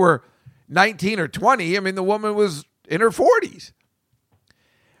like they were 19 or 20. I mean, the woman was in her 40s.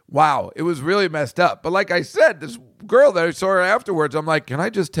 Wow, it was really messed up. But like I said, this girl that I saw her afterwards, I'm like, can I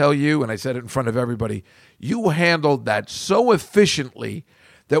just tell you, and I said it in front of everybody, you handled that so efficiently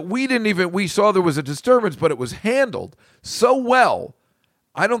that we saw there was a disturbance, but it was handled so well.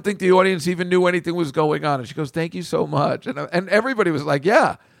 I don't think the audience even knew anything was going on. And she goes, thank you so much. And everybody was like,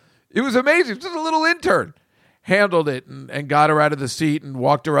 yeah. It was amazing. Just a little intern. handled it and got her out of the seat and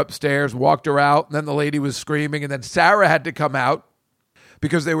walked her upstairs, walked her out. And then the lady was screaming. And then Sarah had to come out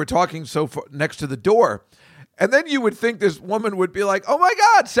because they were talking so far next to the door. And then you would think this woman would be like, oh my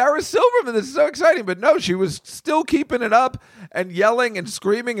God, Sarah Silverman, this is so exciting. But no, she was still keeping it up and yelling and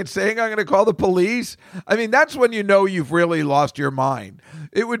screaming and saying, I'm going to call the police. I mean, that's when you know you've really lost your mind.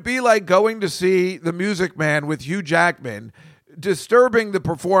 It would be like going to see The Music Man with Hugh Jackman, disturbing the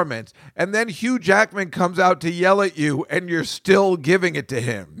performance, and then Hugh Jackman comes out to yell at you and you're still giving it to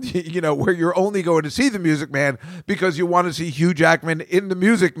him, where you're only going to see The Music Man because you want to see Hugh Jackman in The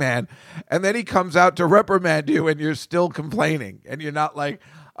Music Man, and then he comes out to reprimand you and you're still complaining, and you're not like,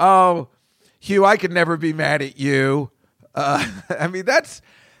 oh, Hugh, I could never be mad at you. I mean, that's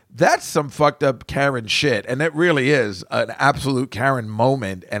some fucked up Karen shit, and it really is an absolute Karen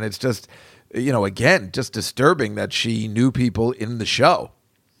moment, and it's just, again, just disturbing that she knew people in the show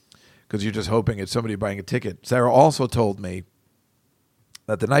because you're just hoping it's somebody buying a ticket. Sarah also told me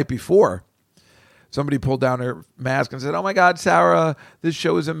that the night before, somebody pulled down her mask and said, oh my God, Sarah, this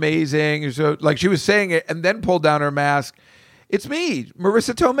show is amazing. So, like, she was saying it and then pulled down her mask. It's me,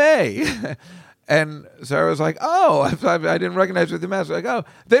 Marissa Tomei. And Sarah was like, oh, I didn't recognize you with the mask. Like, oh,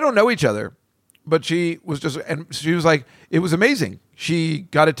 they don't know each other. But she was like, it was amazing. She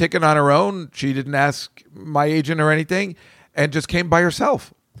got a ticket on her own. She didn't ask my agent or anything and just came by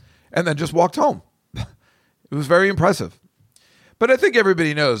herself and then just walked home. It was very impressive. But I think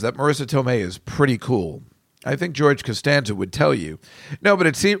everybody knows that Marissa Tomei is pretty cool. I think George Costanza would tell you. No, but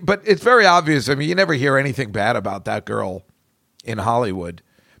it's very obvious. I mean, you never hear anything bad about that girl in Hollywood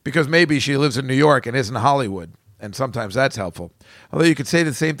because maybe she lives in New York and isn't Hollywood. And sometimes that's helpful. Although you could say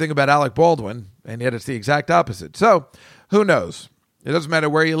the same thing about Alec Baldwin, and yet it's the exact opposite. So, who knows? It doesn't matter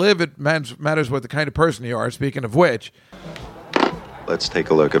where you live. It matters what the kind of person you are. Speaking of which. Let's take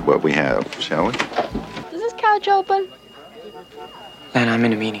a look at what we have, shall we? Is this couch open? Len, I'm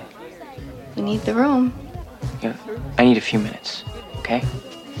in a meeting. We need the room. Yeah, I need a few minutes, okay?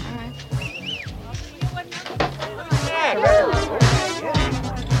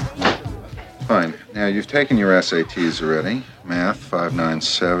 Fine. Now, you've taken your SATs already. Math,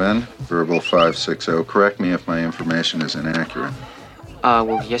 597. Verbal, 560. Correct me if my information is inaccurate.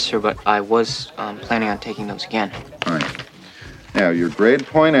 Well, yes, sir, but I was planning on taking those again. Fine. Now, your grade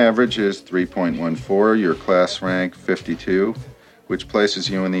point average is 3.14. Your class rank, 52, which places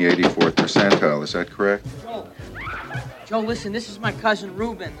you in the 84th percentile. Is that correct? Joe, listen, this is my cousin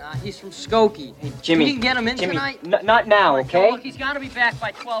Ruben. He's from Skokie. Hey, Jimmy. You can get him in Jimmy, tonight? Not now, okay? Joe, look, he's got to be back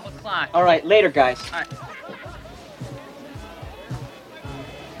by 12 o'clock. All right, later, guys. All right.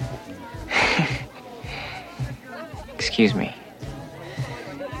 Excuse me.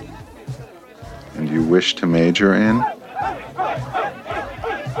 And you wish to major in?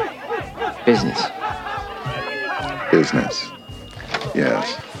 Business. Business.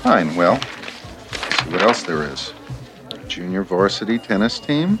 Yes. Fine, well, let's see what else there is. Junior varsity tennis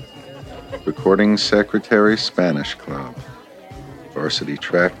team, recording secretary Spanish club, varsity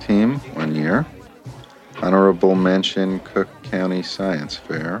track team, 1 year, honorable mention Cook County Science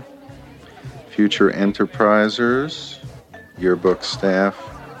Fair, future enterprisers, yearbook staff,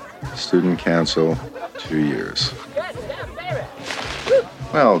 student council, 2 years.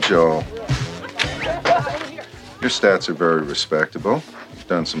 Well, Joel, your stats are very respectable. You've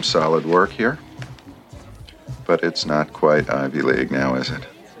done some solid work here. But it's not quite Ivy League now, is it?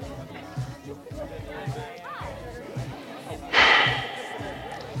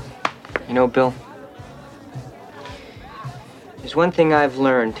 You know, Bill, there's one thing I've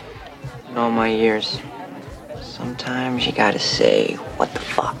learned in all my years. Sometimes you gotta say, what the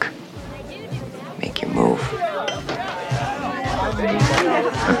fuck? Make your move.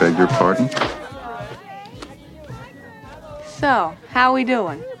 I beg your pardon? So, how we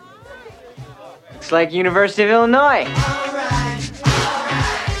doing? It's like University of Illinois. I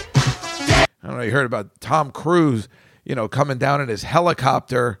don't know, you heard about Tom Cruise, coming down in his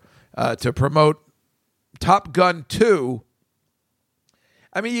helicopter to promote Top Gun 2.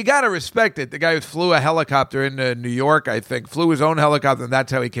 I mean, you got to respect it. The guy who flew a helicopter into New York, I think, flew his own helicopter, and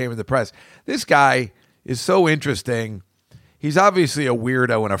that's how he came in the press. This guy is so interesting. He's obviously a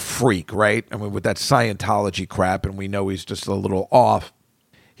weirdo and a freak, right? I mean, with that Scientology crap, and we know he's just a little off.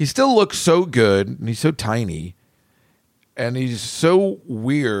 He still looks so good, and he's so tiny, and he's so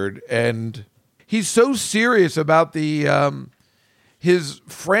weird, and he's so serious about the his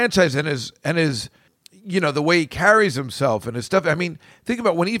franchise and his the way he carries himself and his stuff. I mean, think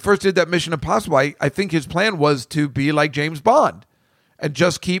about when he first did that Mission Impossible. I think his plan was to be like James Bond and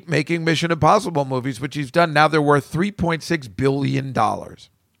just keep making Mission Impossible movies, which he's done. Now they're worth $3.6 billion.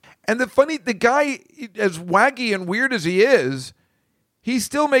 And the guy, as wacky and weird as he is, he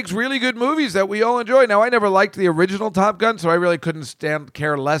still makes really good movies that we all enjoy. Now, I never liked the original Top Gun, so I really couldn't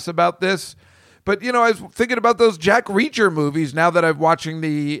care less about this. But, I was thinking about those Jack Reacher movies now that I'm watching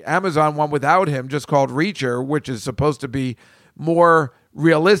the Amazon one without him, just called Reacher, which is supposed to be more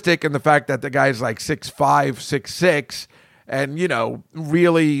realistic in the fact that the guy's like 6'5", 6'6", and,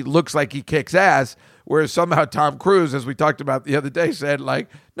 really looks like he kicks ass. Whereas somehow Tom Cruise, as we talked about the other day, said like,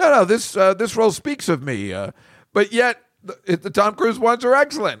 no, this role speaks of me. But yet the Tom Cruise ones are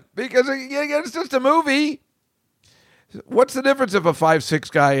excellent because it's just a movie. What's the difference if a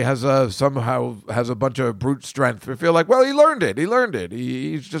 5'6" guy somehow has a bunch of brute strength? We feel like, well, he learned it.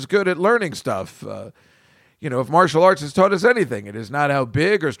 He's just good at learning stuff. If martial arts has taught us anything, it is not how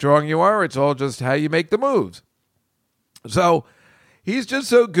big or strong you are. It's all just how you make the moves. So he's just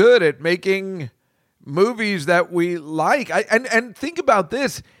so good at making movies that we like. And think about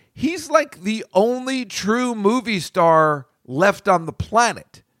this. He's like the only true movie star left on the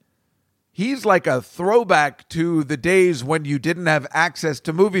planet. He's like a throwback to the days when you didn't have access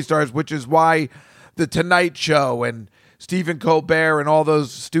to movie stars, which is why The Tonight Show and Stephen Colbert and all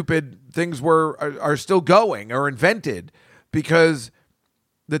those stupid things are still going or invented, because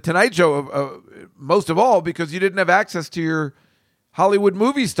The Tonight Show, most of all, because you didn't have access to your Hollywood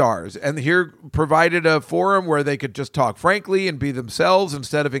movie stars, and here provided a forum where they could just talk frankly and be themselves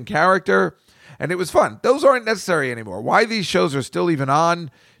instead of in character, and it was fun. Those aren't necessary anymore. Why these shows are still even on,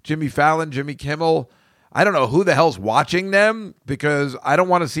 Jimmy Fallon, Jimmy Kimmel, I don't know who the hell's watching them, because I don't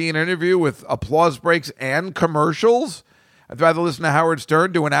want to see an interview with applause breaks and commercials. I'd rather listen to Howard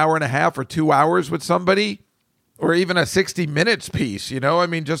Stern do an hour and a half or 2 hours with somebody, or even a 60 Minutes piece,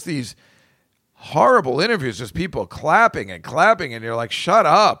 just these horrible interviews, just people clapping, and you're like, shut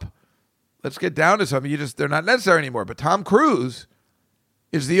up. Let's get down to something. They're not necessary anymore. But Tom Cruise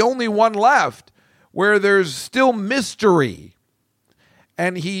is the only one left where there's still mystery.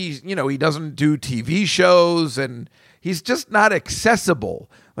 And he doesn't do TV shows, and he's just not accessible.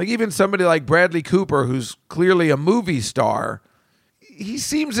 Like even somebody like Bradley Cooper, who's clearly a movie star, he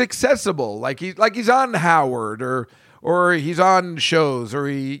seems accessible. Like he's on Howard or he's on shows,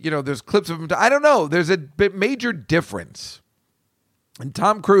 or there's clips of him. I don't know. There's a major difference. And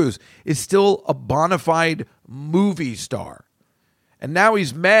Tom Cruise is still a bona fide movie star. And now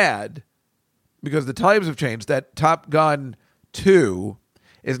he's mad because the times have changed that Top Gun 2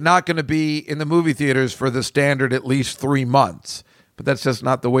 is not going to be in the movie theaters for the standard at least 3 months. But that's just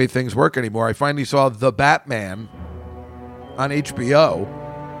not the way things work anymore. I finally saw The Batman on HBO,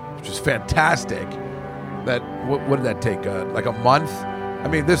 which is fantastic. What did that take? Like a month? I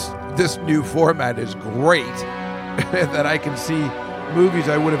mean, this new format is great. That I can see movies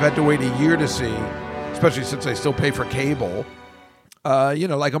I would have had to wait a year to see, especially since I still pay for cable,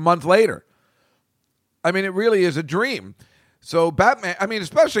 like a month later. I mean, it really is a dream. So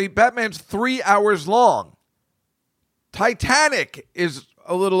especially Batman's 3 hours long. Titanic is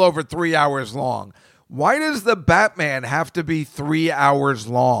a little over 3 hours long. Why does the Batman have to be 3 hours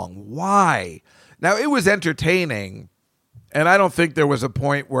long? Why? Now, it was entertaining, and I don't think there was a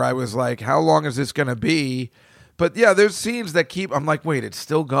point where I was like, how long is this going to be? But yeah, there's scenes that I'm like, wait, it's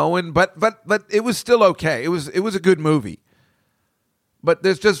still going? But it was still okay. It was a good movie. But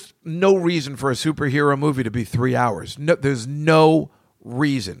there's just no reason for a superhero movie to be 3 hours. No, there's no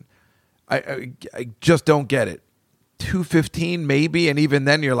reason. I just don't get it. 2:15 maybe, and even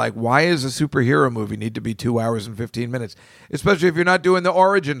then you're like, why does a superhero movie need to be 2 hours and 15 minutes? Especially if you're not doing the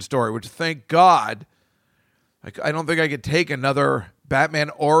origin story, which thank God. I don't think I could take another Batman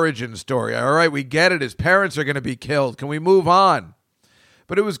origin story. All right, we get it. His parents are going to be killed. Can we move on?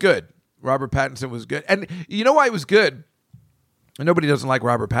 But it was good. Robert Pattinson was good. And you know why it was good? Nobody doesn't like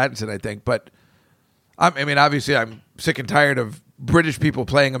Robert Pattinson, I think, but obviously I'm sick and tired of British people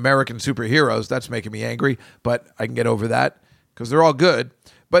playing American superheroes. That's making me angry, but I can get over that because they're all good.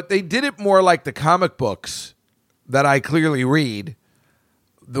 But they did it more like the comic books that I clearly read.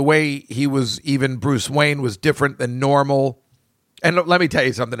 The way he was, even Bruce Wayne, was different than normal. And let me tell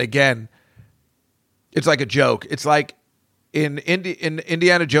you something again. It's like a joke. It's like in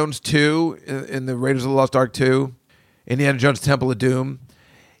Indiana Jones 2, in the Raiders of the Lost Ark 2, Indiana Jones Temple of Doom,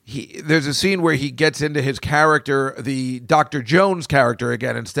 there's a scene where he gets into his character, the Dr. Jones character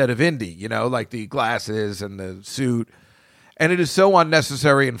again, instead of Indy, like the glasses and the suit. And it is so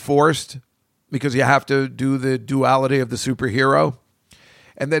unnecessary and forced because you have to do the duality of the superhero.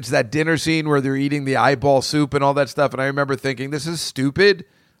 And that's that dinner scene where they're eating the eyeball soup and all that stuff. And I remember thinking, this is stupid.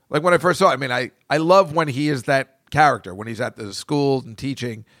 Like when I first saw it, I love when he is that character, when he's at the school and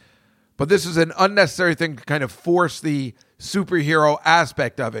teaching. But this is an unnecessary thing to kind of force the superhero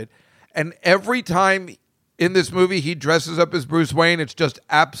aspect of it. And every time in this movie he dresses up as Bruce Wayne, it's just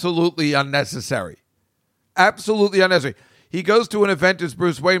absolutely unnecessary. Absolutely unnecessary. He goes to an event as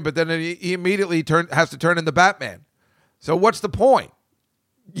Bruce Wayne, but then he immediately has to turn into Batman. So what's the point?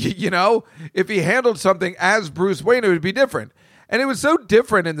 You know, if he handled something as Bruce Wayne, it would be different. And it was so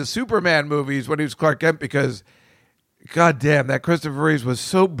different in the Superman movies when he was Clark Kent because, goddamn, that Christopher Reeves was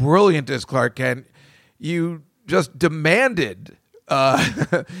so brilliant as Clark Kent. You just demanded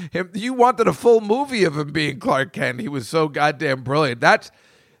him. You wanted a full movie of him being Clark Kent. He was so goddamn brilliant. That's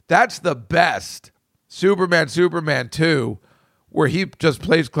the best Superman 2, where he just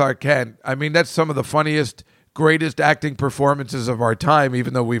plays Clark Kent. I mean, that's some of the funniest, greatest acting performances of our time,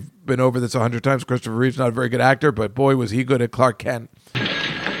 even though we've been over this 100 times. Christopher Reeve's not a very good actor, but boy, was he good at Clark Kent.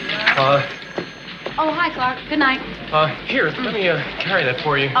 Oh, hi, Clark. Good night. Here, let me carry that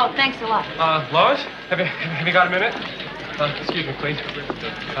for you. Oh, thanks a lot. Lois, have you got a minute? Excuse me, please.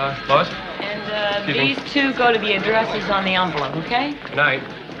 Lois? And these two go to the addresses on the envelope, okay? Good night.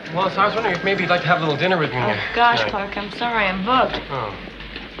 Lois, I was wondering if maybe you'd like to have a little dinner with me. Oh, gosh, Clark, I'm sorry, I'm booked. Oh.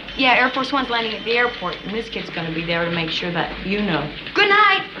 Yeah, Air Force One's landing at the airport, and this kid's going to be there to make sure that you know. Good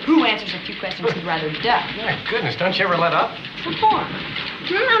night! Who answers a few questions he'd rather duck? My goodness, don't you ever let up? What for?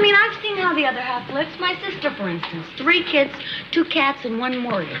 I mean, I've seen how the other half lives. My sister, for instance. 3 kids, 2 cats, and 1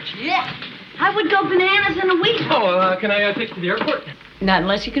 mortgage. Yeah. I would go bananas in a week. Oh, can I take you to the airport? Not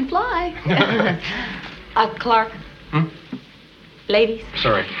unless you can fly. Clark. Ladies.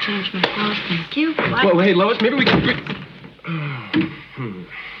 Sorry. Change my clothes, thank you. Well, hey, Lois, maybe we can...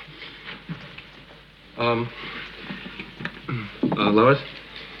 Lois?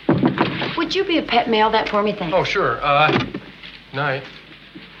 Would you be a pet mail that for me, thanks? Oh, sure. Night.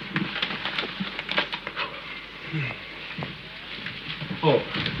 Oh.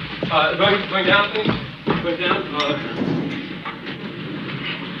 Going down, please? Going down?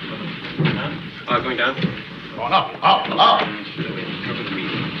 Going down? Going up.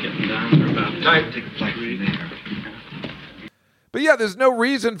 Getting down. We're about to take a flight from there. But yeah, there's no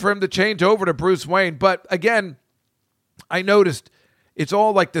reason for him to change over to Bruce Wayne. But again, I noticed it's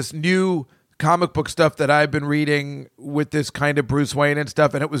all like this new comic book stuff that I've been reading with this kind of Bruce Wayne and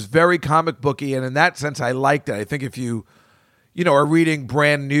stuff. And it was very comic booky. And in that sense, I liked it. I think if you are reading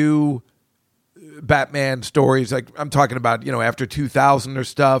brand new Batman stories, like I'm talking about, after 2000 or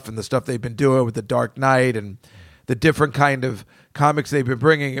stuff and the stuff they've been doing with the Dark Knight and the different kind of comics they've been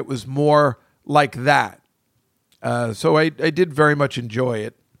bringing, it was more like that. So I did very much enjoy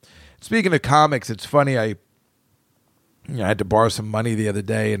it. Speaking of comics, it's funny. I had to borrow some money the other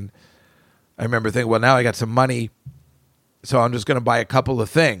day, and I remember thinking, well, now I got some money, so I'm just going to buy a couple of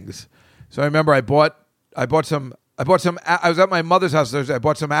things. So I remember I bought some. I was at my mother's house Thursday. I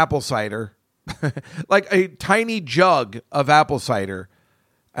bought some apple cider, like a tiny jug of apple cider,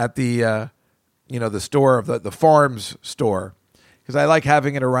 at the the store of the farm's store, because I like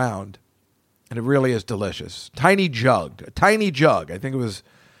having it around. And it really is delicious. A tiny jug. I think it was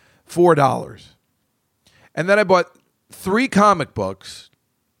 $4. And then I bought 3 comic books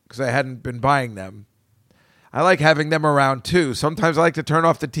because I hadn't been buying them. I like having them around too. Sometimes I like to turn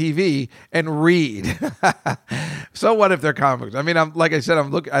off the TV and read. So what if they're comics? I mean, I like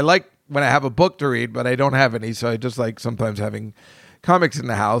when I have a book to read, but I don't have any. So I just like sometimes having comics in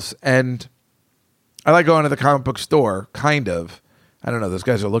the house. And I like going to the comic book store, kind of. I don't know. Those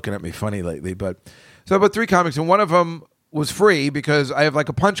guys are looking at me funny lately. But so I bought 3 comics, and one of them was free because I have like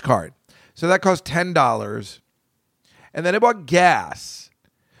a punch card. So that cost $10. And then I bought gas,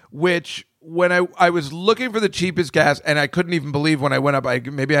 which when I was looking for the cheapest gas, and I couldn't even believe when I went up,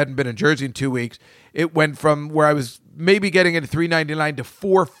 maybe I hadn't been in Jersey in 2 weeks. It went from where I was maybe getting it at $3.99 to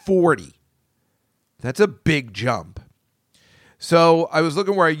 $4.40. That's a big jump. So I was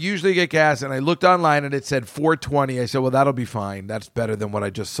looking where I usually get gas, and I looked online, and it said $4.20. I said, well, that'll be fine. That's better than what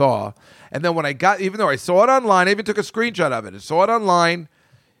I just saw. And then when even though I saw it online, I even took a screenshot of it. I saw it online,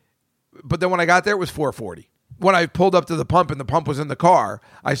 but then when I got there, it was $4.40. When I pulled up to the pump, and the pump was in the car,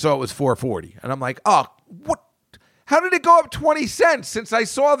 I saw it was $4.40. And I'm like, oh, what? How did it go up 20 cents since I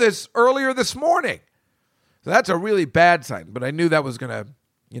saw this earlier this morning? So that's a really bad sign, but I knew that was going to,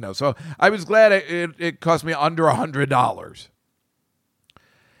 so I was glad it cost me under $100.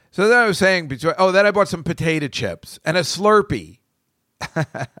 So then I was saying, then I bought some potato chips and a Slurpee.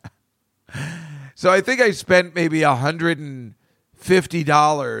 So I think I spent maybe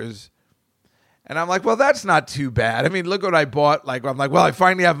 $150. And I'm like, well, that's not too bad. I mean, look what I bought. I'm like, well, I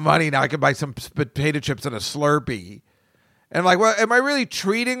finally have money now. I can buy some potato chips and a Slurpee. And I'm like, well, am I really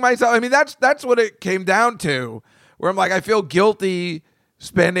treating myself? I mean, that's what it came down to, where I'm like, I feel guilty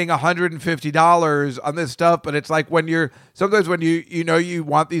spending $150 on this stuff, but it's like sometimes when you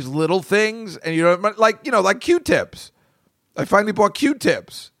want these little things and you don't like Q-tips. I finally bought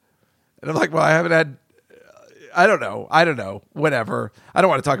Q-tips. And I'm like, well, I haven't had, I don't know, whatever. I don't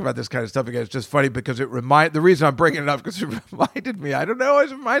want to talk about this kind of stuff again. It's just funny because the reason I'm bringing it up because it reminded me, I don't know, it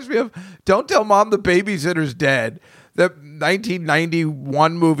reminds me of Don't Tell Mom the Babysitter's Dead, the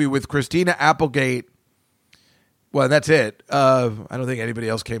 1991 movie with Christina Applegate. Well, that's it. I don't think anybody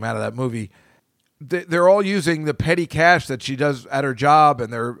else came out of that movie. They're all using the petty cash that she does at her job,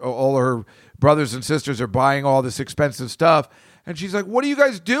 and all her brothers and sisters are buying all this expensive stuff. And she's like, what are you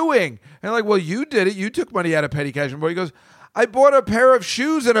guys doing? And I'm like, well, you did it. You took money out of petty cash. And he goes, I bought a pair of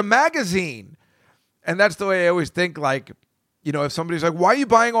shoes and a magazine. And that's the way I always think, like, if somebody's like, why are you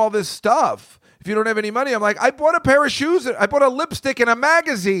buying all this stuff if you don't have any money? I'm like, I bought a pair of shoes. I bought a lipstick and a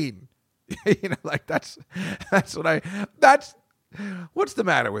magazine. Like that's what's the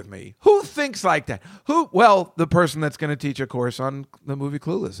matter with me? Who thinks like that? Well, the person that's going to teach a course on the movie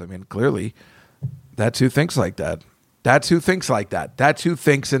Clueless. I mean, clearly that's who thinks like that. That's who thinks like that. That's who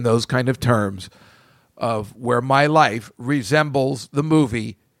thinks in those kind of terms of where my life resembles the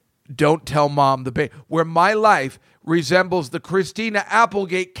movie Don't Tell Mom the Baby, where my life resembles the Christina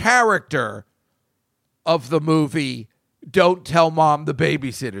Applegate character of the movie Don't Tell Mom the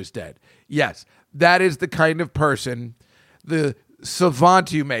Babysitter's Dead. Yes, that is the kind of person, the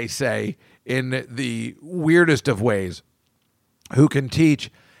savant, you may say, in the weirdest of ways, who can teach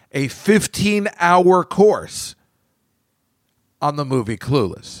a 15-hour course on the movie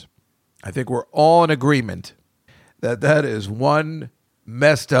Clueless. I think we're all in agreement that is one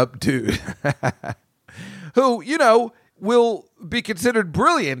messed up dude who, will be considered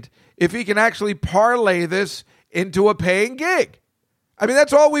brilliant if he can actually parlay this into a paying gig. I mean,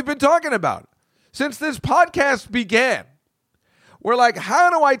 that's all we've been talking about since this podcast began. We're like, how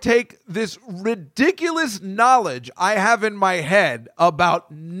do I take this ridiculous knowledge I have in my head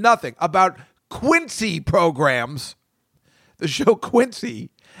about nothing, about Quincy programs, the show Quincy,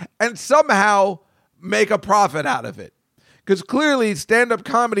 and somehow make a profit out of it? Because clearly stand-up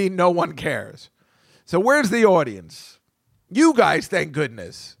comedy, no one cares. So where's the audience? You guys, thank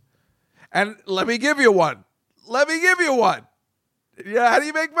goodness. And let me give you one. Yeah, how do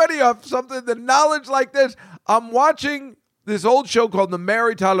you make money off something, the knowledge like this? I'm watching this old show called The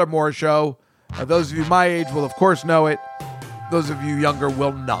Mary Tyler Moore Show. Those of you my age will, of course, know it. Those of you younger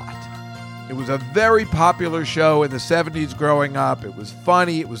will not. It was a very popular show in the 70s growing up. It was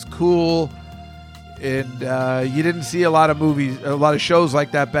funny. It was cool. And you didn't see a lot of shows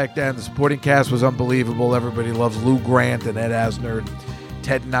like that back then. The supporting cast was unbelievable. Everybody loves Lou Grant and Ed Asner and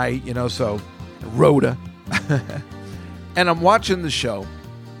Ted Knight, so Rhoda. And I'm watching the show,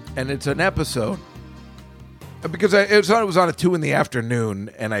 and it's an episode, because it was on at 2 p.m,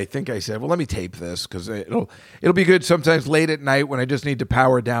 and I think I said, well, let me tape this, because it'll be good sometimes late at night when I just need to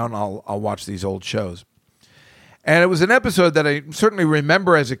power down, I'll watch these old shows. And it was an episode that I certainly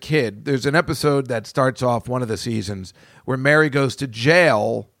remember as a kid. There's an episode that starts off one of the seasons where Mary goes to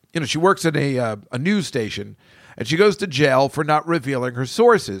jail. She works at a news station, and she goes to jail for not revealing her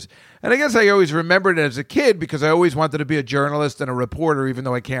sources. And I guess I always remembered it as a kid because I always wanted to be a journalist and a reporter, even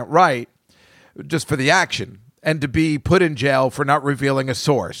though I can't write, just for the action, and to be put in jail for not revealing a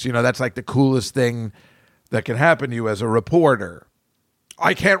source. That's like the coolest thing that can happen to you as a reporter.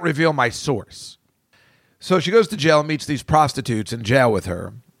 I can't reveal my source. So she goes to jail and meets these prostitutes in jail with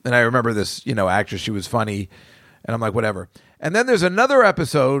her. And I remember this, actress, she was funny. And I'm like, whatever. And then there's another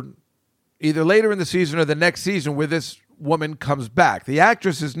episode, either later in the season or the next season, where this woman comes back. The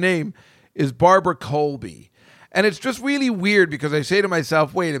actress's name is Barbara Colby. And it's just really weird because I say to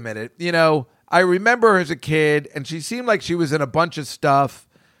myself, wait a minute, I remember her as a kid and she seemed like she was in a bunch of stuff.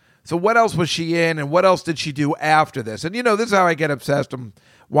 So what else was she in and what else did she do after this? And this is how I get obsessed. I'm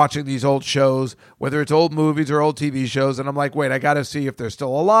watching these old shows, whether it's old movies or old TV shows. And I'm like, wait, I got to see if they're still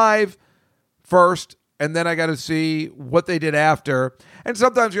alive first. And then I got to see what they did after. And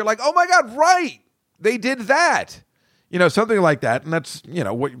sometimes you're like, oh my God, right. They did that. Something like that. And that's,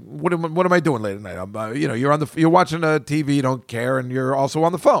 what am I doing late at night? I'm, you're watching a TV, you don't care, and you're also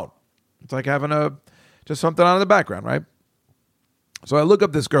on the phone. It's like having just something on in the background, right? So I look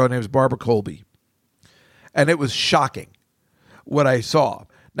up this girl, her name is Barbara Colby. And it was shocking what I saw.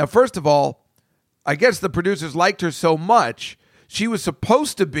 Now, first of all, I guess the producers liked her so much. She was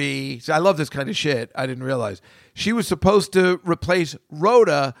supposed to be, see, I love this kind of shit. I didn't realize. She was supposed to replace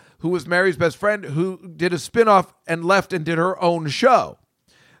Rhoda, who was Mary's best friend, who did a spinoff and left and did her own show.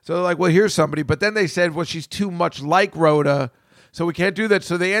 So they're like, well, here's somebody. But then they said, well, she's too much like Rhoda, so we can't do that.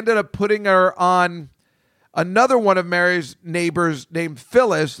 So they ended up putting her on Another one of Mary's neighbors named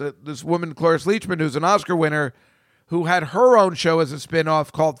Phyllis, this woman, Cloris Leachman, who's an Oscar winner, who had her own show as a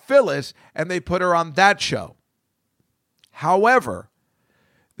spinoff called Phyllis, and they put her on that show. However,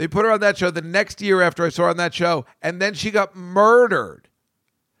 they put her on that show the next year after I saw her on that show, and then she got murdered.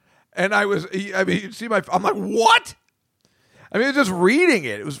 And you see I'm like, what? I mean, just reading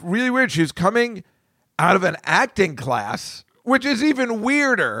it, it was really weird. She was coming out of an acting class, which is even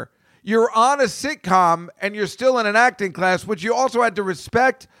weirder. You're on a sitcom and you're still in an acting class, which you also had to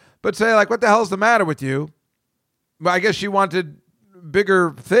respect, but say, like, what the hell's the matter with you? But I guess she wanted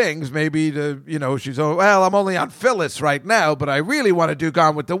bigger things, maybe she's, well, I'm only on Phyllis right now, but I really want to do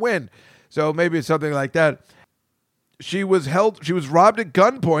Gone with the Wind. So maybe it's something like that. She was robbed at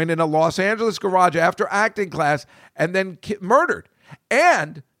gunpoint in a Los Angeles garage after acting class and then murdered.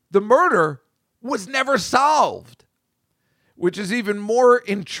 And the murder was never solved, which is even more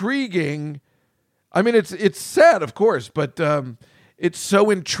intriguing. I mean, it's sad, of course, but it's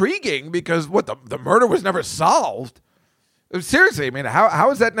so intriguing because the murder was never solved. Seriously, I mean, how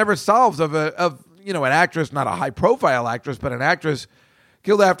is that never solved of an actress, not a high profile actress, but an actress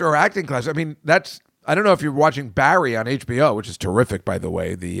killed after her acting class? I mean, I don't know if you're watching Barry on HBO, which is terrific, by the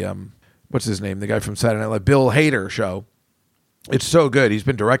way. The what's his name? The guy from Saturday Night Live, Bill Hader show. It's so good. He's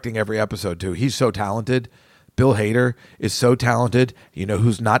been directing every episode too. He's so talented. Bill Hader is so talented. You know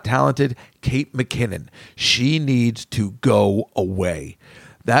who's not talented? Kate McKinnon. She needs to go away.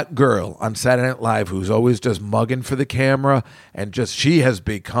 That girl on Saturday Night Live who's always just mugging for the camera and she has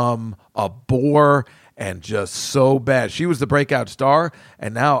become a bore and just so bad. She was the breakout star,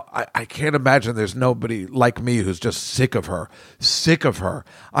 and now I can't imagine there's nobody like me who's just sick of her. Sick of her.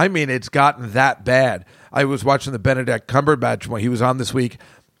 I mean, it's gotten that bad. I was watching the Benedict Cumberbatch when he was on this week,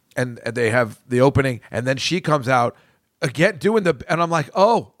 and they have the opening, and then she comes out again and I'm like,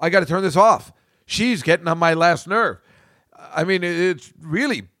 oh, I got to turn this off. She's getting on my last nerve. I mean, it's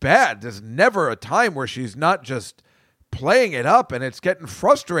really bad. There's never a time where she's not just playing it up, and it's getting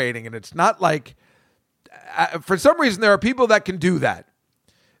frustrating, and it's not like... for some reason, there are people that can do that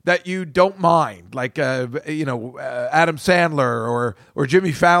you don't mind, like Adam Sandler or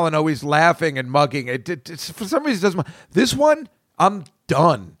Jimmy Fallon, always laughing and mugging. It's for some reason it doesn't mind. This one, I'm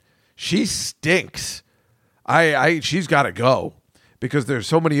done. She stinks. She's got to go because there's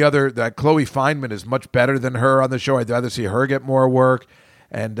so many other. That Chloe Fineman is much better than her on the show. I'd rather see her get more work,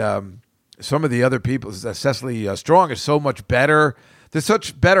 and some of the other people, Cecily Strong is so much better. There's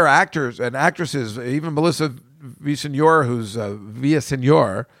such better actors and actresses. Even Melissa Villaseñor,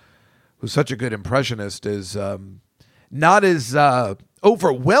 who's such a good impressionist, is not as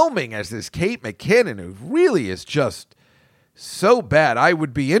overwhelming as this Kate McKinnon, who really is just so bad. I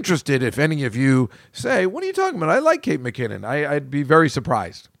would be interested if any of you say, what are you talking about? I like Kate McKinnon. I'd be very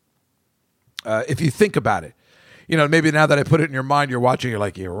surprised if you think about it. Maybe now that I put it in your mind, you're watching, you're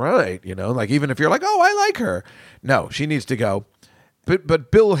like, you're right. Like even if you're like, oh, I like her. No, she needs to go.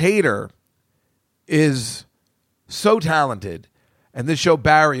 But Bill Hader is so talented, and this show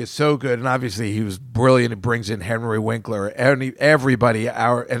Barry is so good, and obviously he was brilliant. It brings in Henry Winkler, everybody,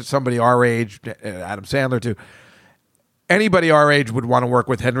 somebody our age, Adam Sandler too. Anybody our age would want to work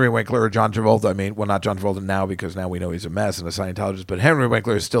with Henry Winkler or John Travolta. I mean, well, not John Travolta now because now we know he's a mess and a Scientologist, but Henry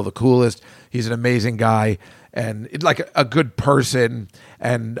Winkler is still the coolest. He's an amazing guy and like a good person,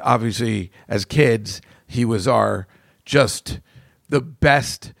 and obviously as kids he was just the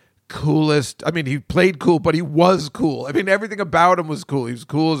best, coolest. I mean, he played cool, but he was cool. I mean, everything about him was cool. He was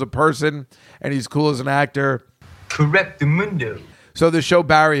cool as a person, and he's cool as an actor. Correctamundo. So the show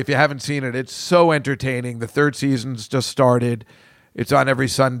Barry, if you haven't seen it, it's so entertaining. The third season's just started. It's on every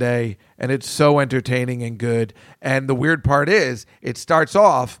Sunday, and it's so entertaining and good. And the weird part is, it starts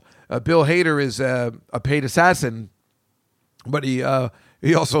off, Bill Hader is a paid assassin, but he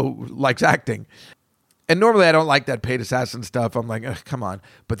also likes acting. And normally I don't like that paid assassin stuff. I'm like, come on.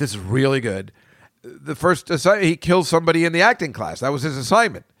 But this is really good. The first assignment, he kills somebody in the acting class. That was his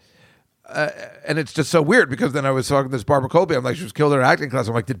assignment. And it's just so weird because then I was talking to this Barbara Colby. I'm like, she was killed in her acting class.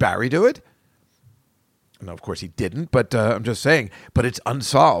 I'm like, did Barry do it? No, of course he didn't. But I'm just saying. But it's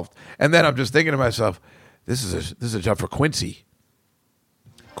unsolved. And then I'm just thinking to myself, this is a job for Quincy.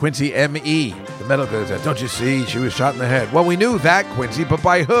 Quincy M.E., the medical guy. Don't you see? She was shot in the head. Well, we knew that, Quincy, but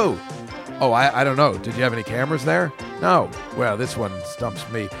by who? Oh, I don't know. Did you have any cameras there? No. Well, this one stumps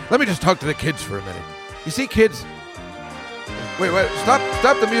me. Let me just talk to the kids for a minute. You see, kids... Wait.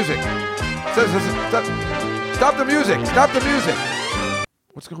 Stop the music. Stop the music. Stop the music.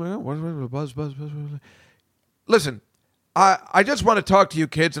 What's going on? Buzz. Listen, I just want to talk to you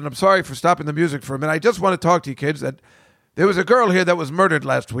kids, and I'm sorry for stopping the music for a minute. I just want to talk to you kids that there was a girl here that was murdered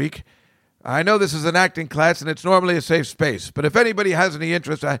last week. I know this is an acting class and it's normally a safe space, but if anybody has any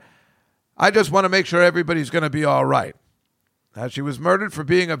interest, I just want to make sure everybody's going to be all right. She was murdered for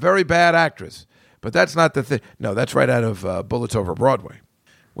being a very bad actress, but that's not the thing. No, that's right out of Bullets Over Broadway,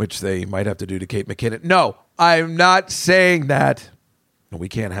 which they might have to do to Kate McKinnon. No, I'm not saying that. We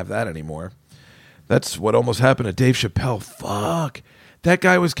can't have that anymore. That's what almost happened to Dave Chappelle. Fuck. That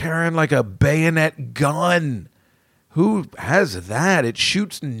guy was carrying like a bayonet gun. Who has that? It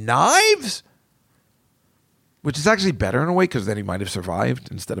shoots knives? Which is actually better in a way because then he might have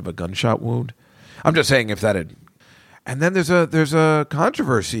survived instead of a gunshot wound. I'm just saying if that had... And then there's a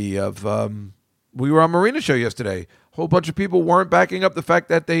controversy of... we were on Marina's show yesterday. A whole bunch of people weren't backing up the fact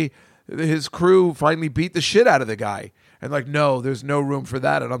that his crew finally beat the shit out of the guy. And like, no, there's no room for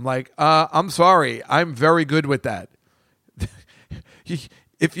that. And I'm like, I'm sorry. I'm very good with that.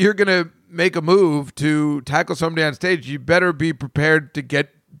 If you're going to make a move to tackle somebody on stage, you better be prepared to get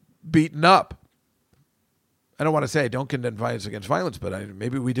beaten up. I don't want to say don't condemn violence against violence, but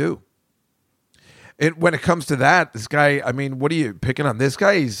maybe we do. When it comes to that, this guy, I mean, what are you picking on this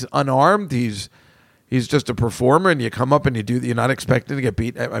guy? He's unarmed. He's just a performer, and you come up and you're not expecting to get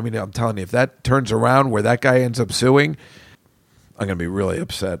beat. I mean, I'm telling you, if that turns around where that guy ends up suing, I'm going to be really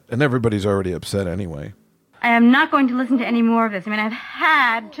upset. And everybody's already upset anyway. I am not going to listen to any more of this. I mean, I've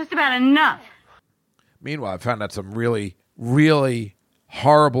had just about enough. Meanwhile, I found out some really, really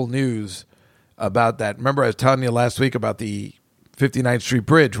horrible news about that. Remember I was telling you last week about the 59th Street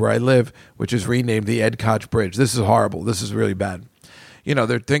Bridge where I live, which is renamed the Ed Koch Bridge. This is horrible. This is really bad. You know,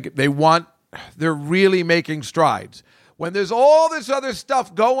 they're really making strides. When there's all this other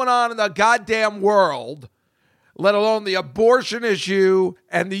stuff going on in the goddamn world, let alone the abortion issue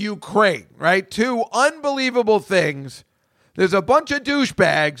and the Ukraine, right? Two unbelievable things. There's a bunch of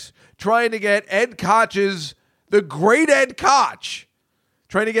douchebags trying to get the great Ed Koch,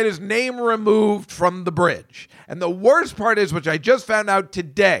 trying to get his name removed from the bridge. And the worst part is, which I just found out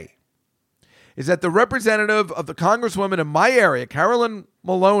today, is that the representative of the congresswoman in my area, Carolyn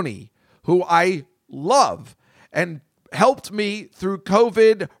Maloney, who I love and helped me through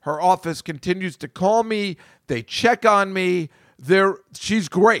COVID, her office continues to call me. They check on me. She's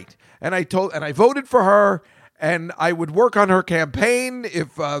great. And I voted for her, and I would work on her campaign.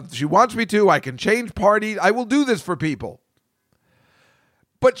 If she wants me to, I can change parties. I will do this for people.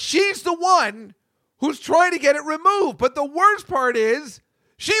 But she's the one who's trying to get it removed. But the worst part is,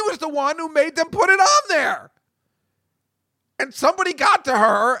 she was the one who made them put it on there. And somebody got to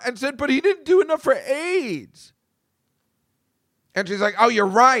her and said, but he didn't do enough for AIDS. And she's like, oh, you're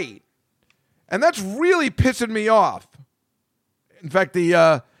right. And that's really pissing me off. In fact,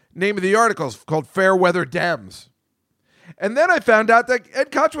 the name of the article is called Fair Weather Dems. And then I found out that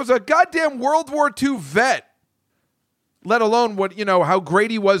Ed Koch was a goddamn World War II vet. Let alone how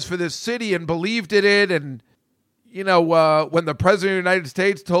great he was for this city and believed in it. And, when the president of the United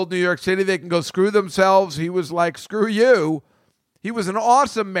States told New York City they can go screw themselves, he was like, screw you. He was an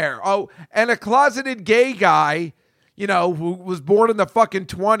awesome mayor. Oh, and a closeted gay guy, who was born in the fucking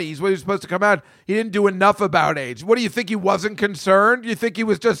 20s, when he was supposed to come out, he didn't do enough about AIDS. What do you think, he wasn't concerned? You think he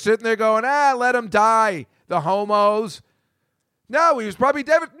was just sitting there going, let them die, the homos? No, he was probably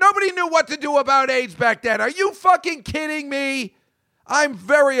devastated. Nobody knew what to do about AIDS back then. Are you fucking kidding me? I'm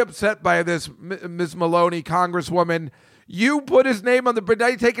very upset by this, Ms. Maloney, Congresswoman. You put his name on the bridge, now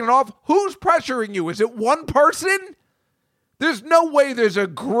you're taking it off. Who's pressuring you? Is it one person? There's no way there's a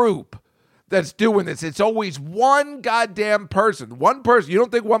group that's doing this. It's always one goddamn person. One person. You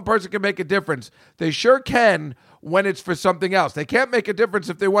don't think one person can make a difference? They sure can when it's for something else. They can't make a difference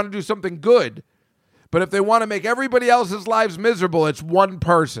if they want to do something good. But if they want to make everybody else's lives miserable, it's one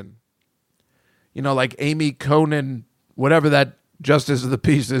person. Like Amy Coney, whatever that justice of the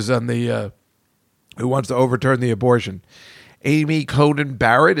peace is on the who wants to overturn the abortion. Amy Coney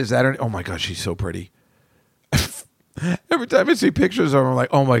Barrett, is that her? Oh my God, she's so pretty. Every time I see pictures of her, I'm like,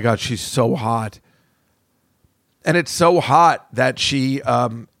 oh my God, she's so hot. And it's so hot that she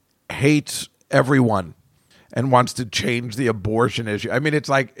hates everyone and wants to change the abortion issue. I mean, it's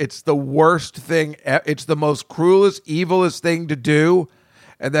like, it's the worst thing. It's the most cruelest, evilest thing to do.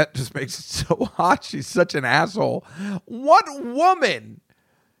 And that just makes it so hot. She's such an asshole. What woman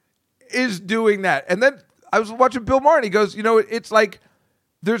is doing that? And then I was watching Bill Maher, and he goes, it's like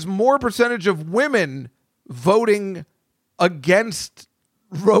there's more percentage of women voting against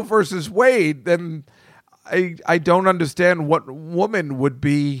Roe versus Wade than I don't understand what woman would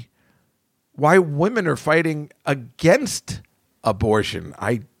be, why women are fighting against abortion.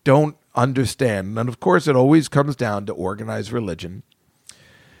 I don't understand. And of course, it always comes down to organized religion.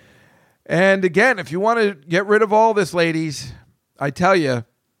 And again, if you want to get rid of all this, ladies, I tell you,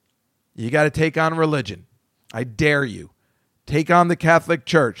 You got to take on religion. I dare you. Take on the Catholic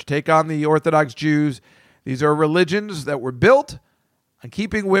Church. Take on the Orthodox Jews. These are religions that were built on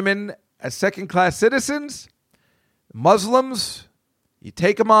keeping women as second-class citizens. Muslims, you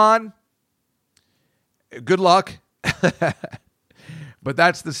take them on. Good luck. But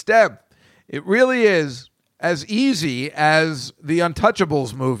that's the step. It really is as easy as the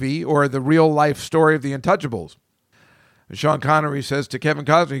Untouchables movie or the real-life story of the Untouchables. Sean Connery says to Kevin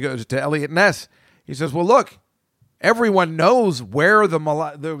Costner, he goes to Elliot Ness, he says, well, look, everyone knows where the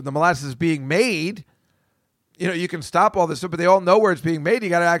molasses is being made. You know, you can stop all this stuff, but they all know where it's being made. You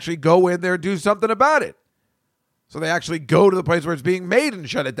got to actually go in there and do something about it. So they actually go to the place where it's being made and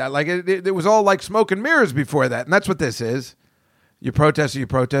shut it down. Like it was all like smoke and mirrors before that. And that's what this is. You protest. You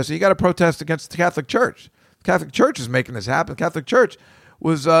got to protest against the Catholic Church. The Catholic Church is making this happen. The Catholic Church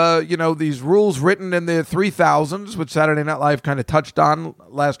was, these rules written in the 3000s, which Saturday Night Live kind of touched on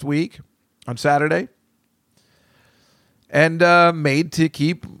last week on Saturday, and made to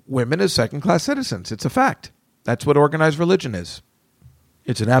keep women as second-class citizens. It's a fact. That's what organized religion is.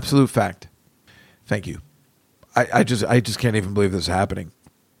 It's an absolute fact. Thank you. I just can't even believe this is happening.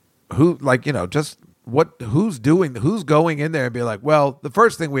 Who's going in there and be like, well, the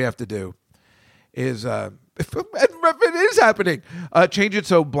first thing we have to do is, if it is happening, change it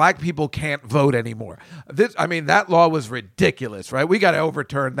so black people can't vote anymore. That law was ridiculous, right? We got to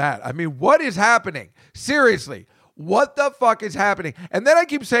overturn that. I mean, what is happening? Seriously, what the fuck is happening? And then I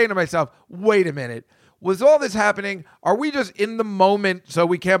keep saying to myself, wait a minute. Was all this happening? Are we just in the moment so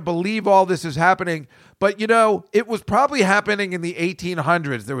we can't believe all this is happening? But, it was probably happening in the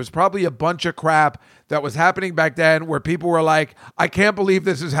 1800s. There was probably a bunch of crap that was happening back then where people were like, I can't believe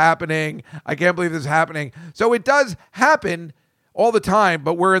this is happening. I can't believe this is happening. So it does happen all the time,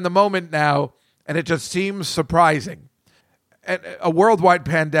 but we're in the moment now, and it just seems surprising. And a worldwide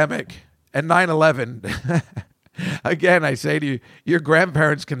pandemic and 9/11, again, I say to you, your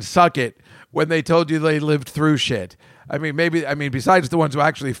grandparents can suck it when they told you they lived through shit. Besides the ones who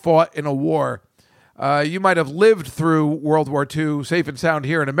actually fought in a war, you might have lived through World War II safe and sound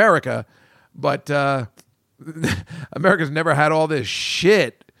here in America, but America's never had all this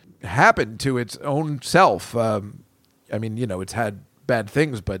shit happen to its own self. It's had bad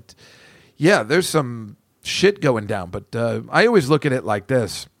things, but yeah, there's some shit going down. But I always look at it like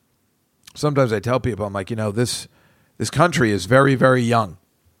this. Sometimes I tell people, I'm like, this country is very, very young.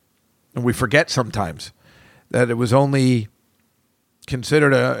 And we forget sometimes that it was only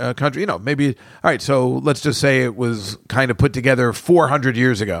considered a country, maybe, all right, so let's just say it was kind of put together 400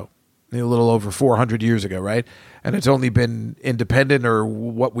 years ago, a little over 400 years ago, right? And it's only been independent or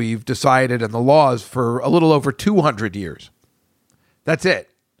what we've decided and the laws for a little over 200 years. That's it.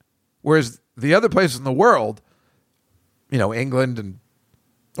 Whereas the other places in the world, England and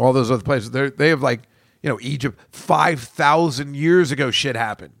all those other places, they have Egypt, 5,000 years ago shit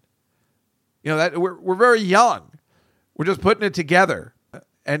happened. That we're very young. We're just putting it together.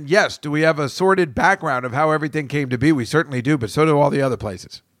 And yes, do we have a sordid background of how everything came to be? We certainly do, but so do all the other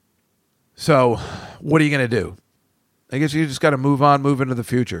places. So what are you going to do? I guess you just got to move on, move into the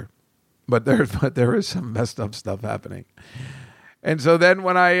future. But there is some messed up stuff happening. And so then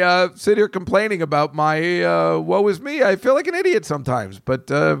when I sit here complaining about my woe is me, I feel like an idiot sometimes. But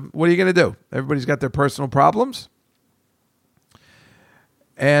what are you going to do? Everybody's got their personal problems.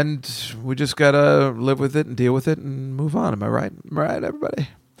 And we just got to live with it and deal with it and move on. Am I right? Am I right, everybody?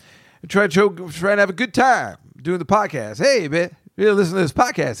 Try and have a good time doing the podcast. Hey, man, you listen to this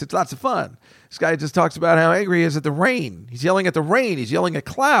podcast. It's lots of fun. This guy just talks about how angry he is at the rain. He's yelling at the rain. He's yelling at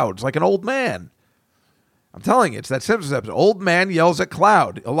clouds like an old man. I'm telling you, it's that Simpsons episode. Old man yells at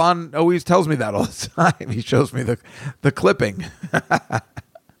cloud. Elon always tells me that all the time. He shows me the clipping.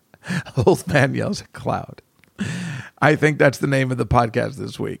 Old man yells at cloud. I think that's the name of the podcast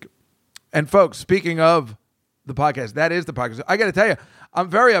this week. And folks, speaking of the podcast, that is the podcast. I got to tell you, I'm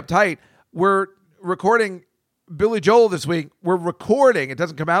very uptight. We're recording Billy Joel this week. We're recording, it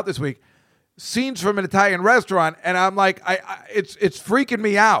doesn't come out this week, scenes from an Italian restaurant. And I'm like, it's freaking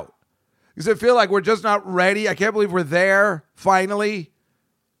me out. Because I feel like we're just not ready. I can't believe we're there, finally,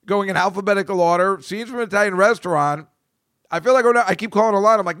 going in alphabetical order. Scenes from an Italian restaurant. I feel like I keep calling a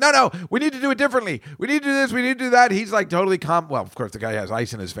lot. I'm like, no, we need to do it differently. We need to do this. We need to do that. He's like totally calm. Well, of course, the guy has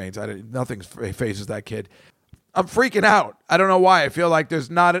ice in his veins. Nothing phases that kid. I'm freaking out. I don't know why. I feel like there's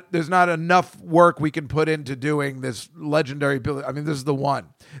not enough work we can put into doing this legendary Billy. I mean, this is the one.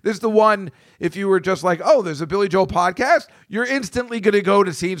 This is the one. If you were just like, oh, there's a Billy Joel podcast, you're instantly going to go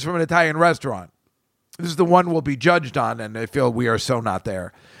to Scenes from an Italian Restaurant. This is the one we'll be judged on, and I feel we are so not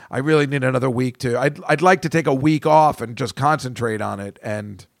there. I really need another week to. I'd like to take a week off and just concentrate on it,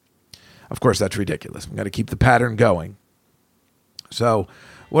 and Of course, that's ridiculous. We've got to keep the pattern going. So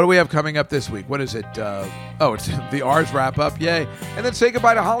what do we have coming up this week? What is it? It's the R's wrap up. Yay. And then say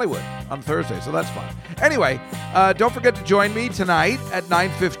goodbye to Hollywood on Thursday. So that's fun. Anyway, don't forget to join me tonight at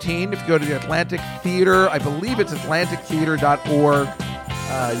 9:15. If you go to the Atlantic Theater, I believe it's atlantictheater.org.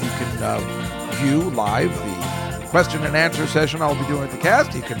 You can view live the question and answer session I'll be doing with the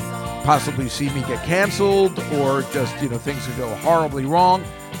cast. You can possibly see me get canceled or just, things could go horribly wrong.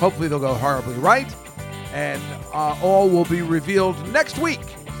 Hopefully they'll go horribly right. And all will be revealed next week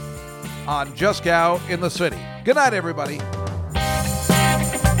on Just Gow in the City. Good night, everybody.